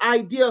going to give you an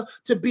idea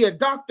to be a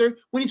doctor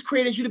when he's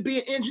created you to be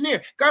an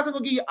engineer. God's not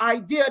going to give you an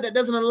idea that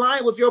doesn't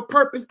align with your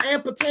purpose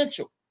and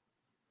potential.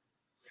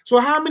 So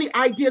how many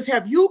ideas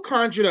have you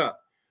conjured up?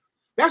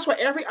 That's why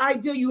every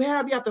idea you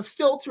have to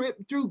filter it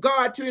through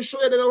God to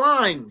ensure that it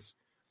aligns.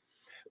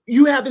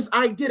 You have this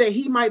idea that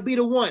he might be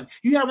the one.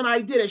 You have an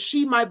idea that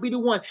she might be the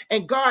one.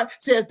 And God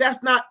says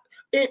that's not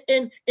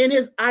in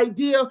his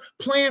ideal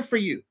plan for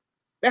you.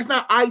 That's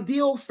not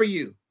ideal for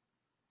you.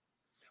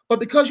 But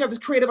because you have this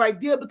creative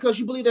idea, because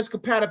you believe there's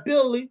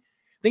compatibility,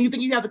 then you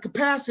think you have the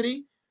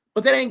capacity,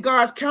 but that ain't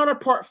God's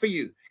counterpart for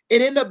you.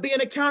 It ended up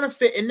being a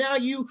counterfeit. And now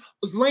you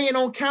was laying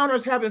on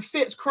counters, having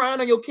fits,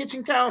 crying on your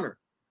kitchen counter.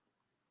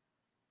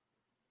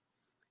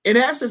 In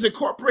essence,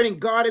 incorporating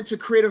God into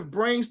creative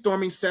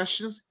brainstorming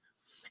sessions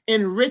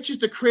enriches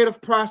the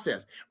creative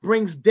process,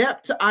 brings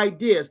depth to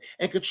ideas,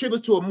 and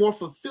contributes to a more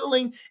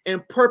fulfilling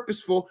and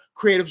purposeful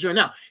creative journey.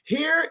 Now,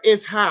 here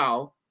is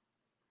how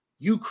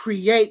you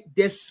create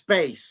this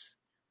space.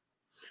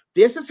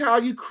 This is how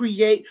you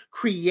create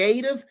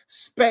creative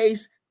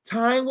space,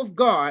 time with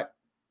God,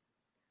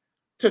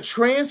 to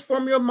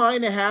transform your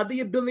mind and have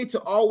the ability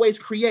to always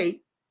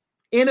create,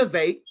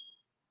 innovate,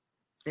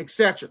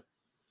 etc.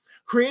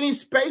 Creating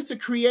space to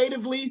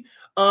creatively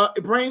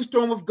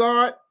brainstorm with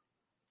God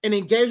and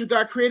engage with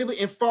God creatively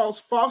involves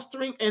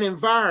fostering an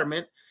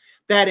environment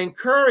that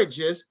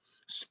encourages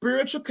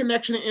spiritual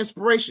connection and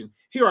inspiration.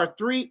 Here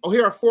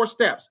are 4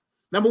 steps.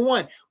 Number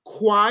 1,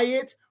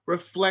 quiet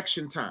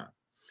reflection time.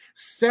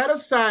 Set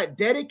aside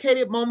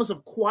dedicated moments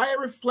of quiet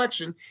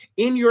reflection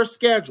in your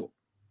schedule.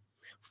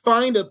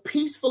 Find a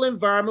peaceful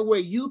environment where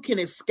you can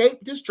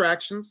escape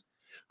distractions,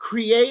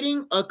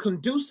 creating a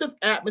conducive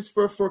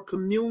atmosphere for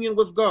communion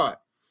with God.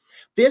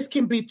 This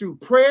can be through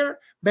prayer,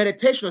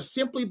 meditation, or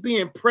simply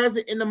being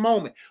present in the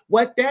moment.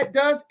 What that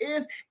does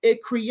is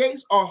it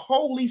creates a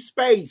holy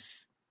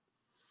space.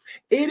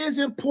 It is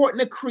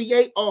important to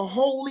create a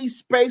holy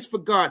space for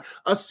God,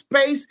 a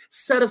space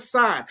set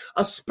aside,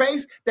 a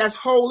space that's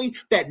holy,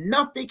 that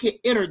nothing can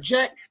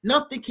interject,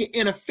 nothing can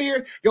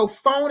interfere. Your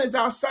phone is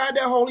outside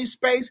that holy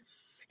space.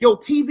 Your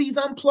TV's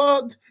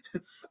unplugged.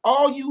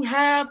 All you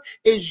have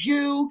is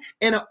you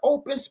in an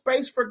open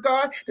space for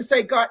God to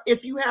say, God,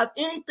 if you have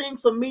anything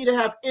for me to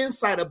have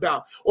insight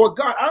about, or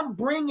God, I'm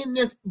bringing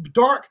this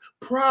dark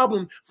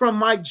problem from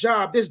my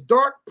job, this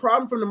dark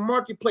problem from the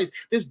marketplace,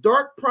 this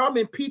dark problem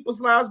in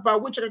people's lives by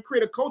which I can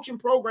create a coaching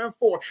program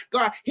for.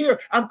 God, here,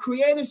 I'm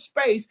creating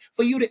space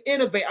for you to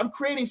innovate. I'm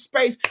creating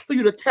space for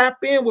you to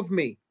tap in with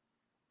me.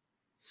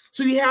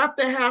 So you have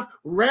to have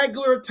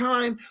regular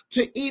time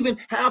to even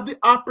have the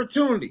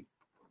opportunity.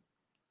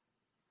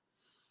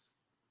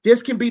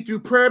 This can be through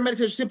prayer,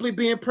 meditation, simply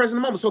being present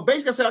in the moment. So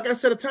basically, I said, I got to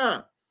set a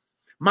time.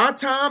 My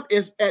time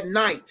is at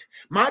night.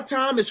 My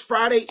time is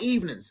Friday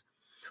evenings.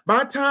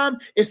 My time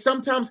is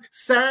sometimes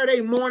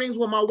Saturday mornings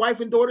when my wife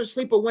and daughter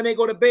sleep or when they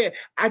go to bed.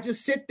 I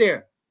just sit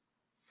there.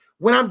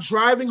 When I'm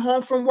driving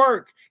home from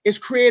work, it's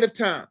creative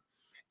time.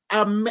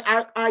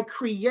 I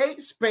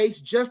create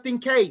space just in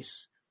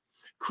case.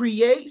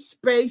 Create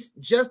space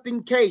just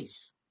in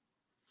case.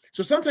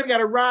 So sometimes you got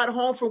to ride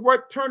home from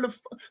work, turn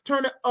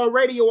the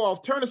radio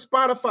off, turn the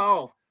Spotify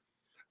off.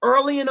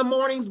 Early in the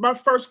mornings, my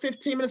first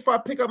 15 minutes before I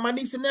pick up my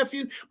niece and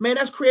nephew, man,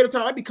 that's creative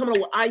time. I be coming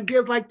up with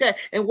ideas like that.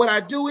 And what I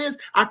do is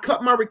I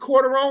cut my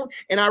recorder on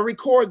and I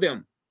record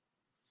them.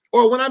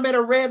 Or when I'm at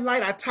a red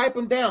light, I type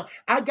them down.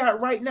 I got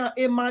right now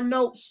in my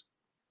notes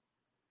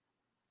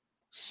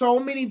so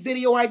many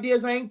video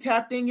ideas I ain't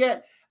tapped in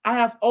yet. I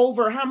have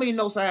over, how many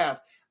notes I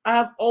have? I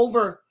have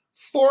over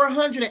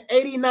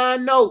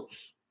 489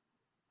 notes.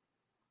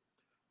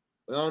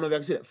 I don't know if I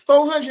can see that.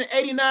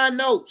 489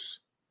 notes.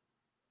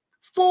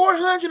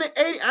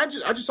 480.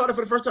 I just saw that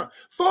for the first time.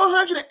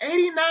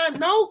 489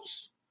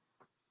 notes.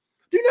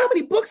 Do you know how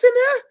many books in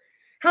there?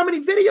 How many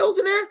videos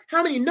in there?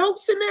 How many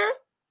notes in there?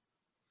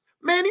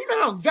 Man, you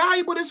know how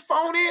valuable this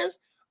phone is?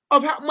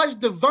 Of how much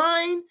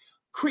divine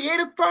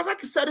creative thoughts? I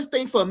could sell this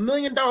thing for $1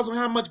 million on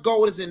how much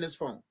gold is in this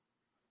phone.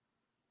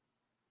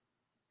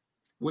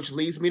 Which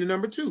leads me to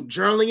number 2,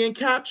 journaling and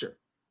capture.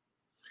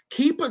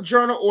 Keep a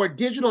journal or a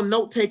digital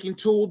note-taking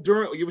tool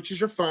which is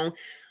your phone,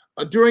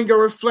 during your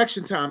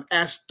reflection time.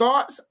 As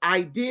thoughts,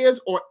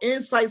 ideas, or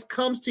insights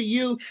comes to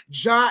you,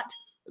 jot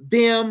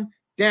them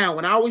down.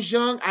 When I was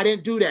young, I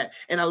didn't do that.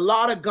 And a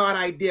lot of God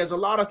ideas, a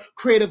lot of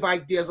creative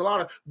ideas, a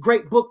lot of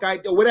great book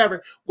ideas,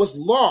 whatever, was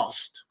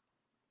lost.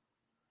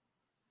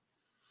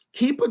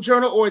 Keep a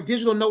journal or a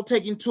digital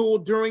note-taking tool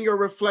during your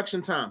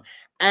reflection time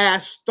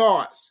as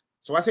thoughts.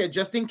 So I said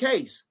just in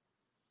case.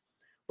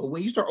 But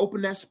when you start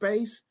opening that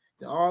space,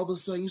 then all of a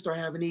sudden you start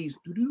having these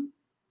do-do,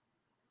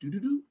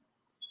 do-do-do.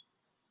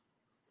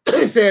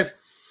 It says,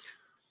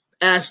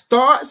 as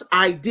thoughts,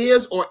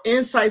 ideas, or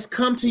insights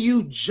come to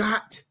you,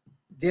 jot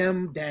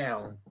them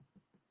down.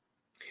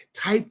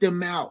 Type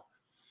them out.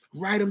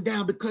 Write them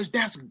down because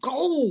that's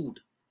gold.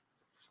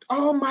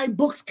 All my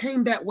books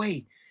came that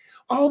way.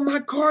 All my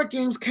card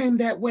games came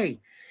that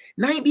way.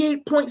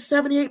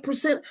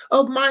 98.78%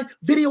 of my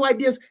video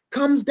ideas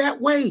comes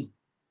that way.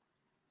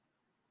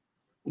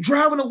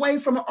 Driving away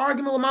from an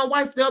argument with my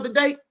wife the other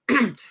day,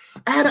 I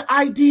had an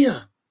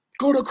idea.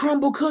 Go to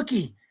Crumble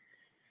Cookie.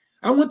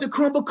 I went to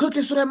Crumble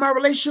Cookie so that my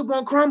relationship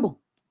won't crumble.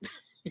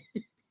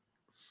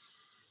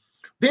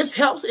 This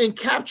helps in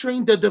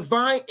capturing the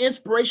divine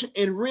inspiration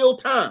in real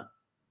time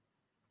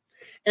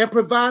and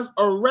provides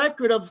a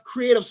record of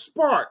creative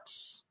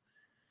sparks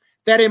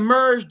that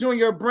emerge during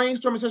your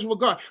brainstorming session with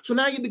God. So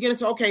now you begin to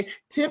say, okay,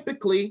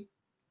 typically,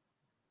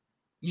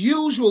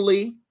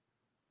 usually,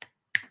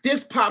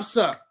 this pops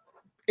up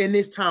in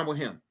this time with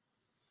him.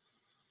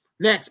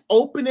 Next,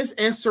 openness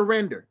and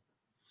surrender.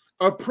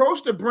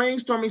 Approach the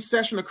brainstorming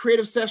session or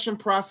creative session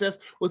process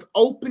with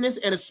openness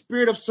and a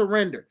spirit of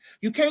surrender.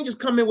 You can't just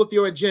come in with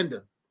your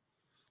agenda.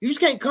 You just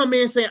can't come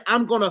in saying,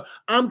 I'm gonna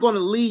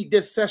lead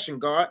this session,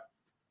 God.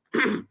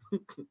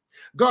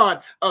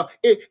 God,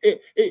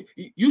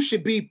 you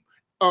should be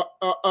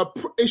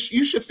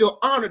you should feel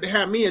honored to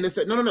have me in this.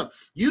 No.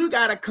 You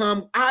gotta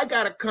come. I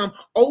gotta come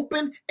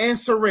open and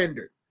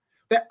surrendered.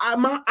 That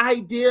my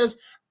ideas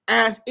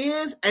as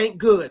is ain't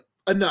good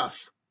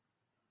enough.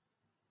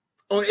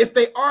 Or if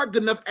they are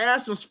good enough,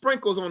 add some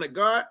sprinkles on it,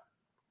 God.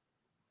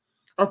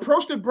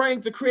 Approach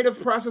the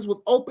creative process with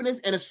openness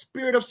and a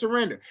spirit of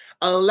surrender.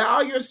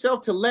 Allow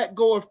yourself to let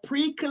go of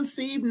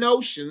preconceived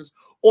notions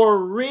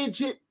or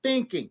rigid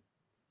thinking.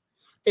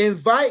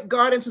 Invite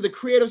God into the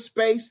creative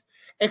space,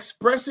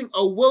 expressing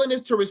a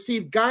willingness to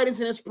receive guidance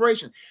and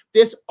inspiration.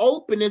 This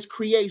openness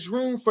creates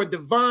room for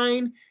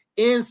divine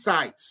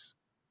insights.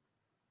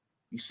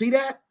 You see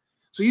that?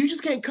 So you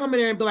just can't come in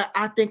there and be like,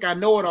 I think I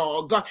know it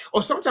all. God,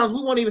 or sometimes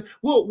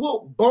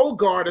we'll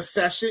bogart a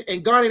session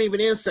and God ain't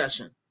even in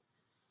session.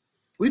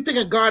 We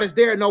thinking God is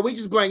there. No, we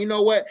just like, you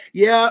know what?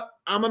 Yep,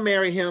 I'm going to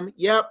marry him.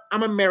 Yep,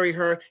 I'm going to marry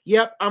her.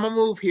 Yep, I'm going to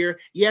move here.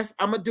 Yes,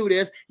 I'm going to do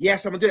this.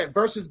 Yes, I'm going to do that.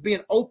 Versus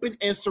being open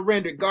and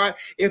surrendered. God,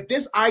 if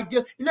this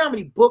idea, you know how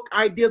many book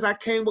ideas I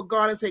came with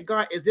God and say,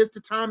 God, is this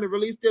the time to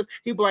release this?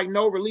 He'd be like,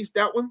 no, release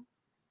that one.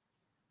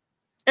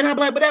 And I'd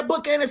be like, but that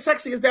book ain't as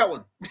sexy as that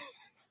one.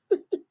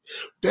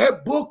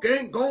 That book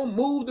ain't going to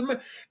move the man.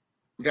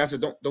 God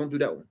said, don't do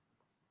that one.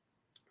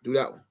 Do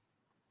that one.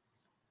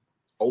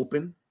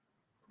 Open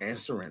and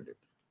surrendered.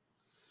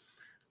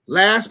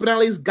 Last but not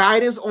least,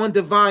 guidance on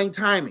divine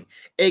timing.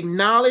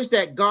 Acknowledge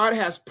that God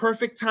has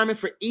perfect timing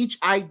for each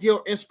idea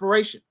or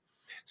inspiration.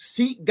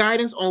 Seek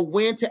guidance on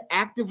when to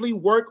actively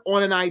work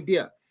on an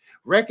idea,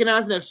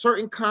 recognizing that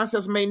certain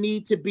concepts may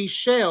need to be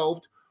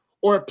shelved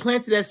or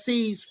planted as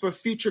seeds for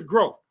future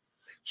growth.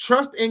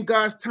 Trust in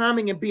God's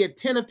timing and be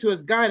attentive to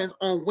his guidance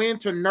on when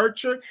to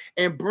nurture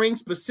and bring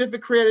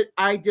specific creative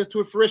ideas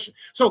to fruition.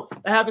 So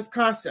I have this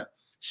concept,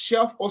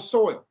 shelf or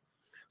soil.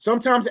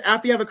 Sometimes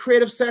after you have a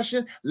creative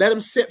session, let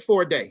them sit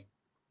for a day.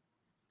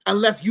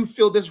 Unless you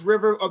feel this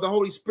river of the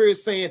Holy Spirit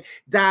saying,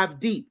 dive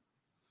deep.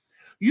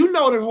 You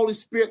know the Holy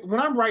Spirit, when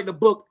I'm writing a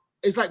book,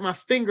 it's like my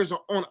fingers are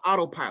on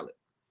autopilot.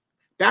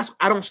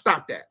 I don't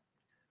stop that.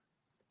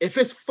 If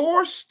it's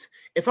forced,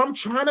 if I'm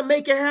trying to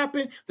make it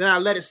happen, then I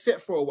let it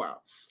sit for a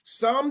while.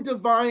 Some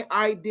divine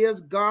ideas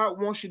God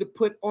wants you to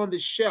put on the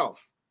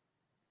shelf.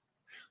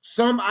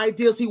 Some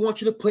ideas he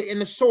wants you to put in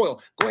the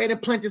soil. Go ahead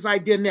and plant this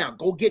idea now.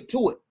 Go get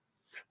to it.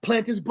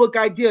 Plant this book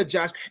idea,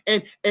 Josh.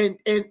 And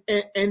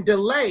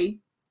delay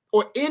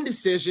or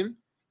indecision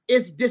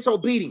is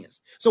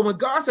disobedience. So when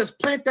God says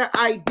plant that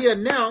idea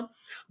now,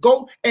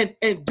 go and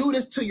do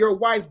this to your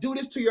wife, do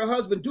this to your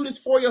husband, do this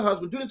for your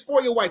husband, do this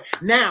for your wife.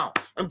 Now,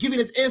 I'm giving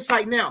this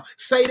insight now.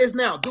 Say this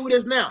now, do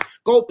this now.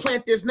 Go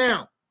plant this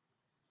now.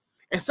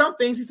 And some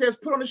things he says,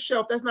 put on the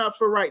shelf. That's not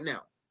for right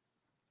now.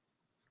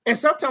 And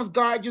sometimes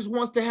God just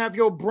wants to have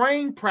your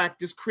brain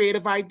practice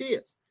creative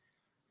ideas.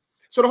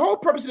 So the whole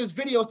purpose of this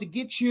video is to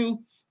get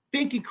you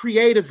thinking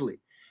creatively,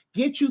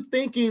 get you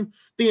thinking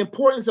the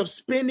importance of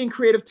spending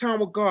creative time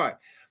with God.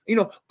 You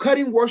know,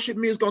 cutting worship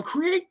music, going to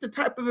create the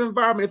type of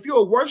environment. If you're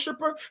a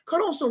worshiper,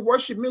 cut on some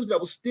worship music that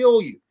will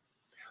still you.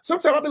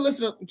 Sometimes I've been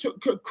listening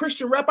to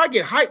Christian rap. I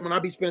get hyped when I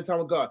be spending time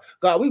with God.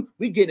 God,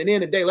 we getting it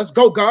in today. Let's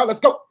go, God. Let's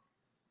go.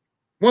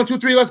 1, 2,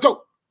 3, let's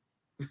go.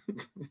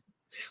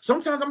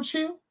 Sometimes I'm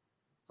chill.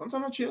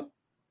 Sometimes I'm chill.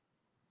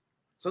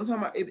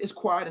 Sometimes it's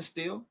quiet and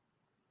still.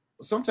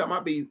 But sometimes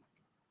I'll be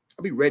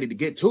ready to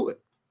get to it.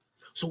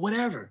 So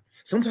whatever.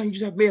 Sometimes you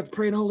just have to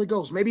pray in the Holy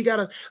Ghost. Maybe you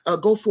gotta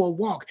go for a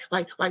walk.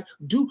 Like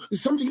do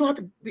something. You don't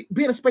have to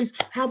be in a space.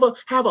 Have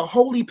a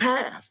holy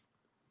path.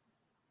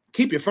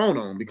 Keep your phone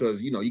on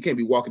because you can't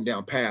be walking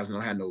down paths and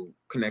don't have no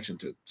connection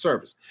to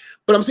service.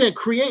 But I'm saying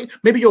create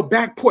maybe your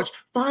back porch.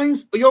 Find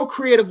your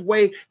creative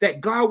way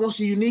that God wants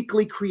to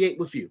uniquely create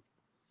with you.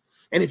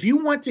 And if you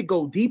want to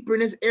go deeper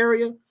in this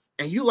area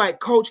and you like,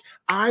 Coach,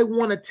 I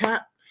want to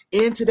tap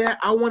into that.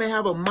 I want to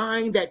have a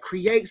mind that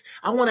creates.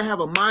 I want to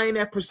have a mind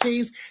that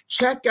perceives.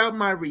 Check out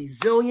my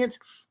Resilient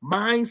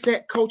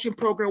Mindset Coaching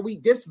Program.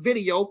 This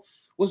video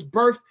was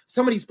birthed.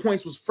 Some of these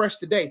points was fresh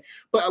today,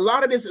 but a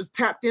lot of this is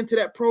tapped into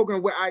that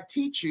program where I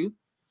teach you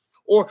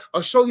or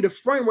show you the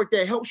framework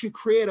that helps you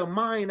create a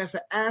mind that's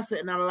an asset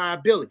and not a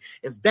liability.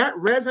 If that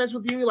resonates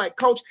with you, you're like,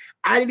 Coach,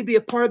 I need to be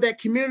a part of that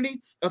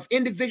community of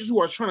individuals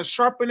who are trying to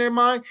sharpen their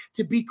mind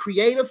to be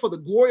creative for the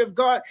glory of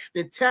God,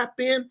 then tap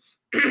in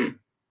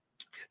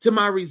to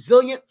my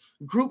Resilient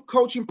Group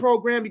Coaching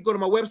Program. You go to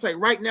my website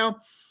right now,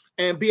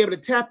 and be able to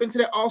tap into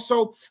that.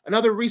 Also,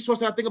 another resource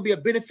that I think will be a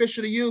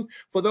beneficial to you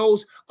for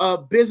those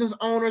business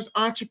owners,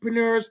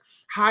 entrepreneurs,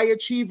 high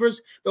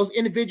achievers, those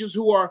individuals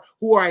who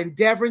are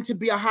endeavoring to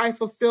be a high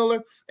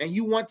fulfiller, and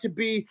you want to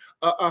be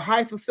a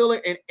high fulfiller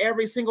in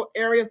every single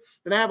area.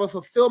 Then I have a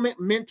fulfillment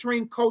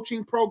mentoring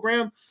coaching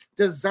program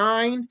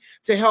designed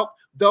to help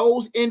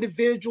those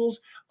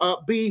individuals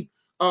be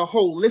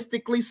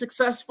holistically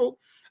successful.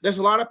 There's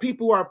a lot of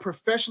people who are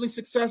professionally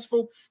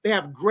successful. They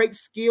have great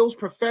skills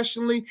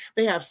professionally.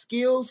 They have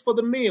skills for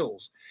the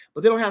meals,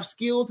 but they don't have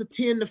skills to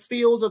tend the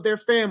fields of their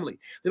family.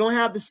 They don't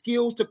have the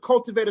skills to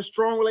cultivate a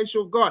strong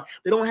relationship with God.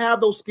 They don't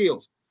have those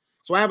skills.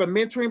 So I have a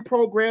mentoring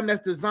program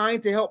that's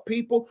designed to help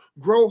people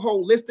grow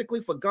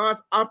holistically for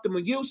God's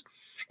optimal use.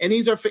 And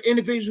these are for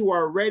individuals who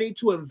are ready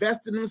to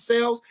invest in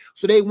themselves,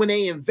 so when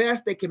they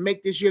invest, they can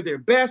make this year their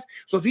best.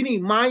 So if you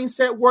need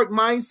mindset work,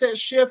 mindset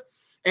shift,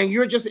 and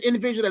you're just an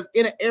individual that's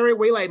in an area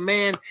where you're like,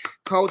 man,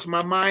 coach,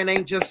 my mind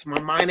ain't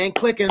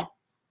clicking,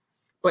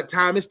 but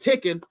time is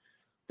ticking,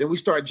 then we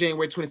start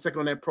January 22nd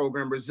on that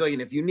program, Resilient.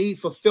 If you need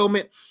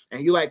fulfillment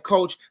and you like,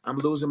 coach, I'm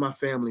losing my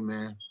family,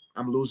 man.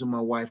 I'm losing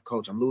my wife,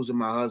 coach. I'm losing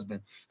my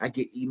husband. I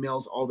get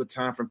emails all the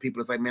time from people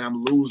that's like, man,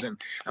 I'm losing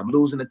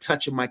the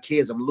touch of my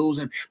kids. I'm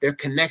losing their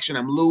connection.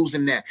 I'm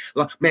losing that.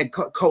 Man,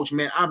 coach,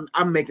 man,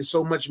 I'm making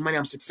so much money.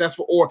 I'm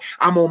successful, or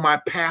I'm on my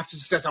path to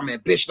success. I'm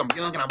ambitious. I'm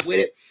young and I'm with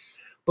it.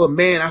 But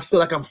man, I feel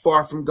like I'm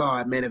far from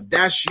God, man. If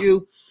that's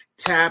you,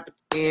 tap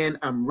in.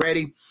 I'm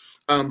ready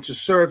to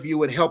serve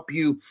you and help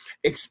you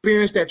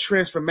experience that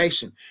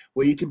transformation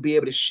where you can be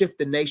able to shift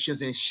the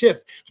nations and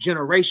shift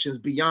generations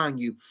beyond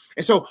you.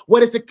 And so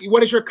what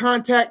is your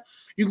contact?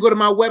 You can go to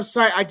my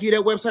website. I give you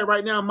that website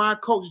right now,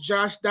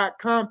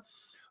 mycoachjosh.com.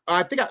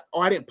 I think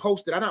I didn't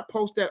post it. I not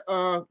post that.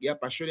 Yep,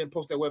 I sure didn't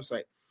post that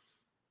website.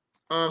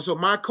 So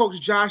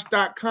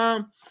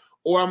mycoachjosh.com.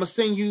 Or I'm going to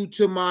send you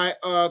to my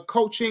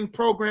coaching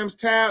programs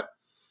tab.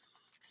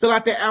 Fill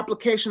out that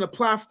application,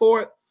 apply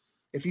for it.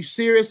 If you're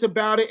serious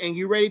about it and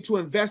you're ready to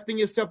invest in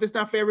yourself, it's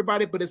not for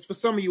everybody, but it's for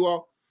some of you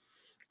all.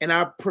 And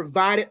I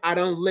provided, I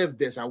don't live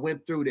this. I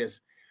went through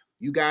this.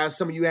 You guys,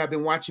 some of you have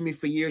been watching me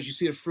for years. You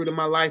see the fruit of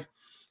my life,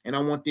 and I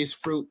want this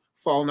fruit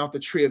falling off the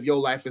tree of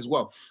your life as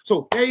well.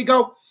 So there you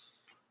go.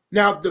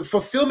 Now, the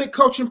fulfillment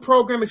coaching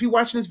program, if you're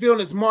watching this video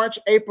and it's March,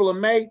 April, or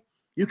May,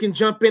 you can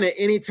jump in at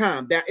any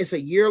time. That is a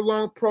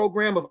year-long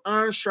program of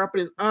iron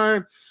sharpening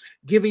iron,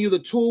 giving you the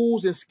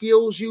tools and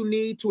skills you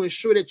need to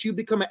ensure that you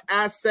become an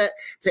asset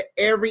to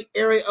every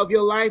area of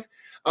your life.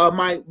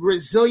 My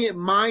resilient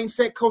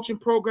mindset coaching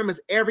program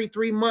is every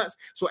 3 months.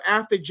 So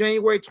after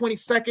January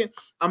 22nd,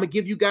 I'm going to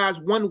give you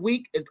guys 1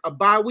 week, a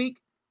bye week.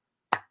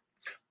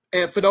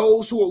 And for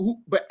those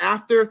but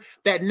after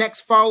that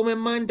next following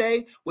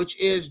Monday, which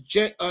is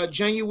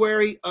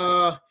January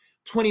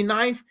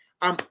 29th,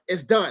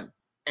 it's done.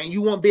 And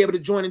you won't be able to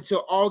join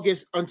until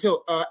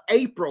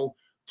April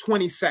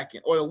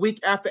 22nd, or the week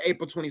after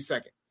April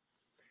 22nd.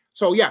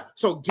 So yeah,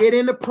 so get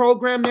in the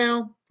program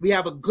now. We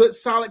have a good,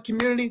 solid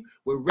community.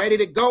 We're ready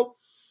to go.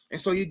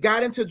 And so you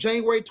got until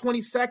January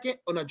 22nd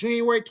or no,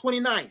 January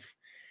 29th.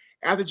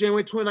 After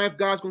January 29th,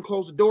 God's going to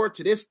close the door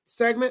to this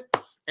segment,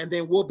 and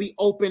then we'll be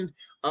open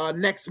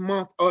next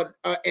month or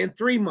in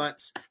 3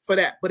 months for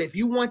that. But if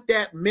you want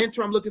that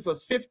mentor, I'm looking for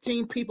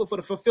 15 people for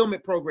the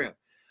fulfillment program.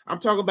 I'm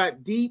talking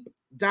about deep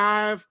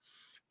dive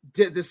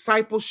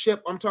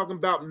discipleship. I'm talking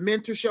about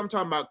mentorship. I'm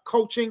talking about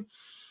coaching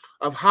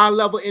of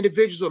high-level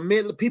individuals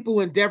or people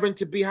who are endeavoring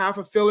to be high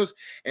fulfillers.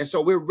 And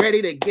so we're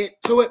ready to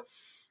get to it.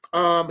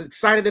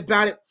 Excited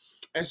about it.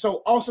 And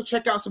so also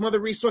check out some other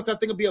resources I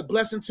think will be a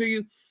blessing to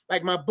you,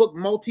 like my book,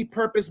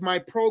 Multi-Purpose, My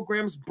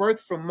Programs,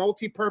 Birth from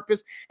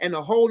Multi-Purpose, and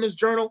the Wholeness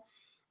Journal.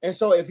 And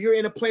so if you're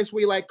in a place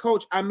where you're like,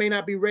 coach, I may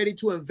not be ready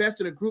to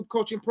invest in a group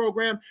coaching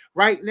program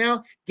right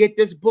now, get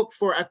this book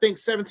for, I think,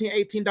 $17,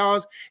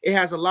 $18. It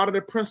has a lot of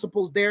the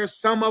principles there,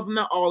 some of them,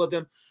 not all of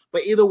them.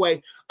 But either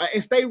way,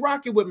 and stay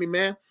rocking with me,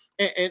 man.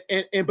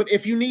 But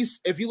if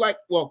you like,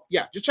 well,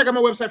 yeah, just check out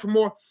my website for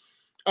more.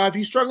 If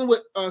you're struggling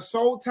with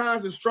soul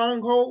ties and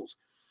strongholds,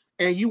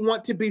 and you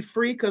want to be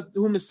free, because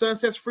whom the Son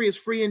sets free is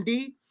free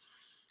indeed,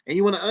 and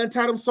you want to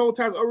untie them soul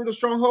ties over the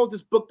strongholds,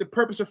 this book, The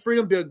Purpose of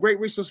Freedom, be a great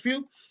resource for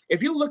you.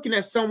 If you're looking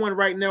at someone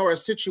right now or a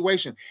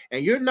situation,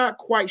 and you're not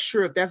quite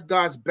sure if that's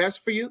God's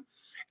best for you,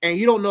 and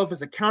you don't know if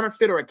it's a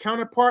counterfeit or a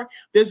counterpart,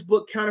 this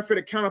book, Counterfeit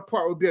or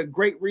Counterpart, would be a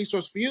great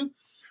resource for you.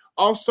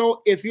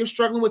 Also, if you're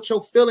struggling with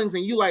your feelings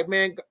and you like,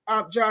 man,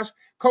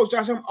 Coach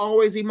Josh, I'm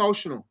always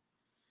emotional.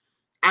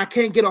 I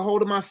can't get a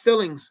hold of my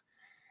feelings,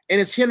 and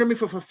it's hindering me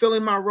from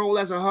fulfilling my role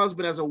as a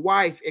husband, as a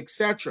wife,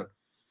 etc.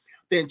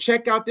 Then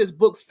check out this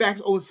book,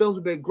 Facts Over Feelings,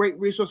 will be a great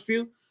resource for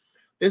you.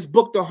 This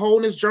book, The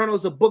Wholeness Journal,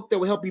 is a book that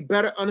will help you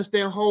better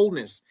understand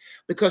wholeness,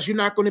 because you're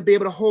not going to be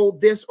able to hold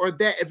this or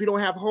that if you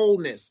don't have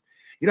wholeness.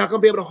 You're not going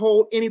to be able to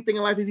hold anything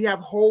in life if you have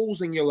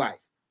holes in your life.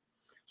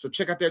 So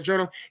check out that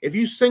journal. If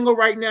you're single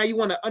right now, you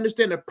want to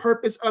understand the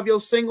purpose of your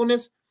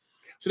singleness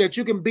so that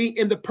you can be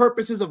in the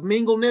purposes of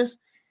mingleness,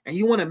 and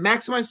you want to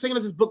maximize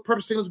singleness, this book,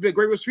 Purpose Singleness, will be a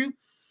great resource for you.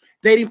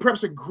 Dating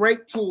Prep's a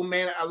great tool,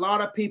 man. A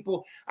lot of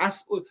people,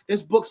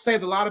 this book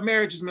saved a lot of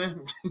marriages,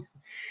 man.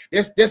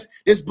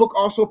 This book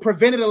also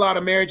prevented a lot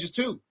of marriages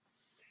too,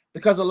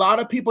 because a lot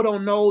of people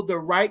don't know the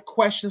right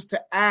questions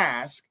to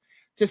ask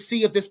to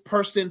see if this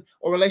person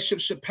or relationship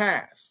should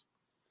pass.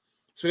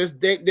 So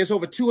there's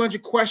over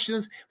 200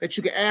 questions that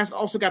you can ask.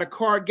 Also got a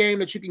card game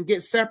that you can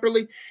get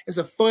separately. It's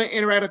a fun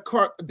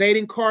interactive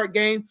dating card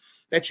game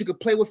that you can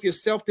play with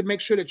yourself to make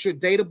sure that you're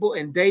dateable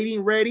and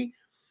dating ready.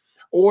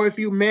 Or if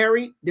you're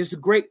married, there's a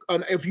great,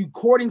 if you're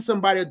courting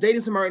somebody or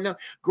dating somebody right now,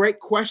 great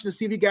question to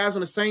see if you guys are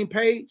on the same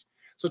page.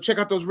 So check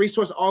out those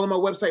resources all on my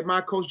website,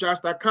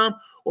 mycoachjosh.com,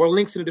 or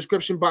links in the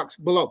description box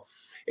below.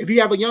 If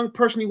you have a young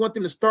person, you want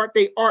them to start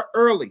their art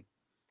early.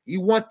 You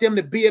want them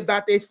to be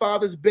about their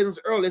father's business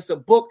early. It's a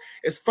book.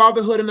 It's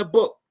Fatherhood in a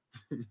Book.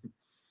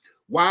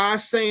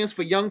 Wise Sayings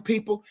for Young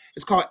People.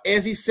 It's called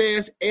As He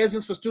Says,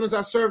 Essence for Students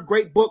I Serve.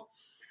 Great book.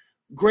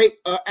 Great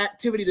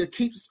activity that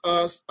keeps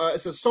us.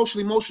 It's a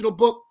social emotional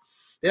book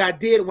that I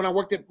did when I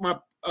worked at my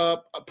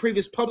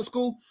previous public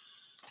school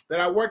that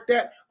I worked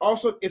at.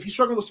 Also, if you're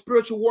struggling with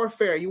spiritual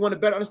warfare, you want to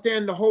better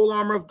understand the whole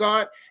armor of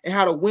God and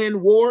how to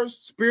win wars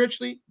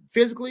spiritually,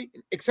 physically,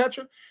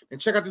 etc., and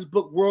check out this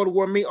book, World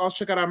War Me. Also,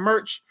 check out our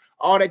merch,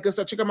 all that good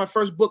stuff. Check out my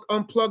first book,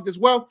 Unplugged, as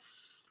well.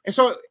 And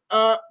so,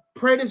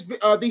 pray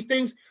these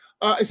things.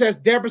 It says,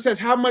 Deborah says,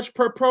 how much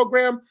per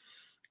program?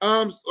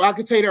 I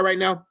can tell you that right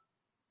now.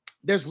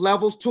 There's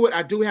levels to it.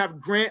 I do have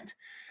grant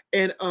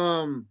and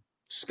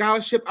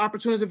scholarship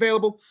opportunities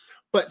available,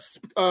 but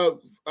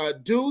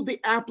do the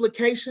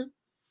application,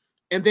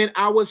 and then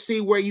I will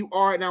see where you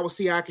are, and I will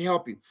see how I can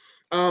help you.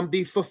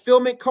 The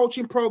fulfillment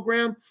coaching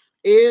program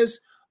is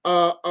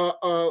going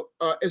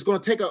to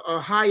take a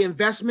high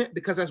investment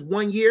because that's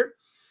 1 year.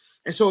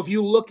 And so if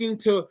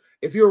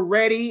you're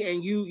ready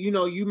and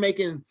you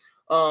making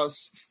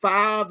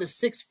 5 to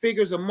 6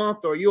 figures a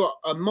month, or you're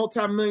a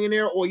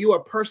multimillionaire, or you're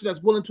a person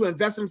that's willing to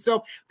invest in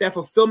himself, that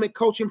fulfillment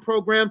coaching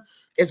program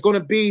is going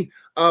to be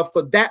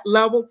for that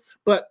level.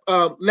 But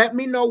let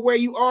me know where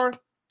you are.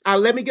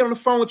 Let me get on the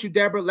phone with you,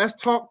 Deborah.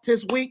 Let's talk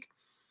this week.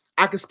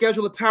 I can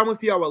schedule a time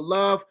with you. I would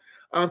love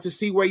to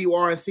see where you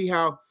are and see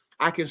how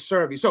I can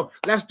serve you. So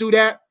let's do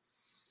that.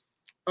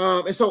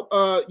 And so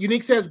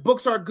Unique says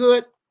books are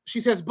good. She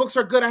says books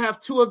are good. I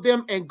have 2 of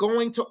them and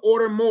going to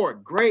order more.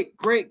 Great,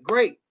 great,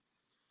 great.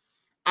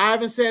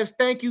 Ivan says,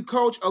 thank you,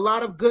 Coach. A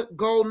lot of good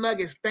gold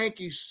nuggets. Thank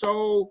you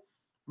so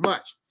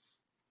much.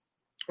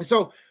 And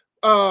so,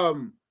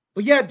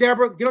 but yeah,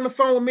 Deborah, get on the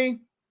phone with me.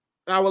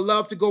 I would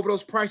love to go over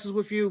those prices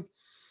with you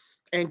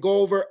and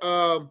go over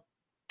how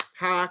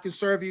I can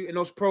serve you in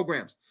those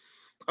programs.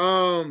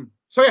 So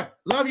yeah,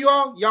 love you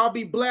all. Y'all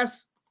be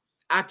blessed.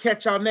 I'll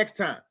catch y'all next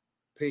time.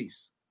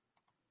 Peace.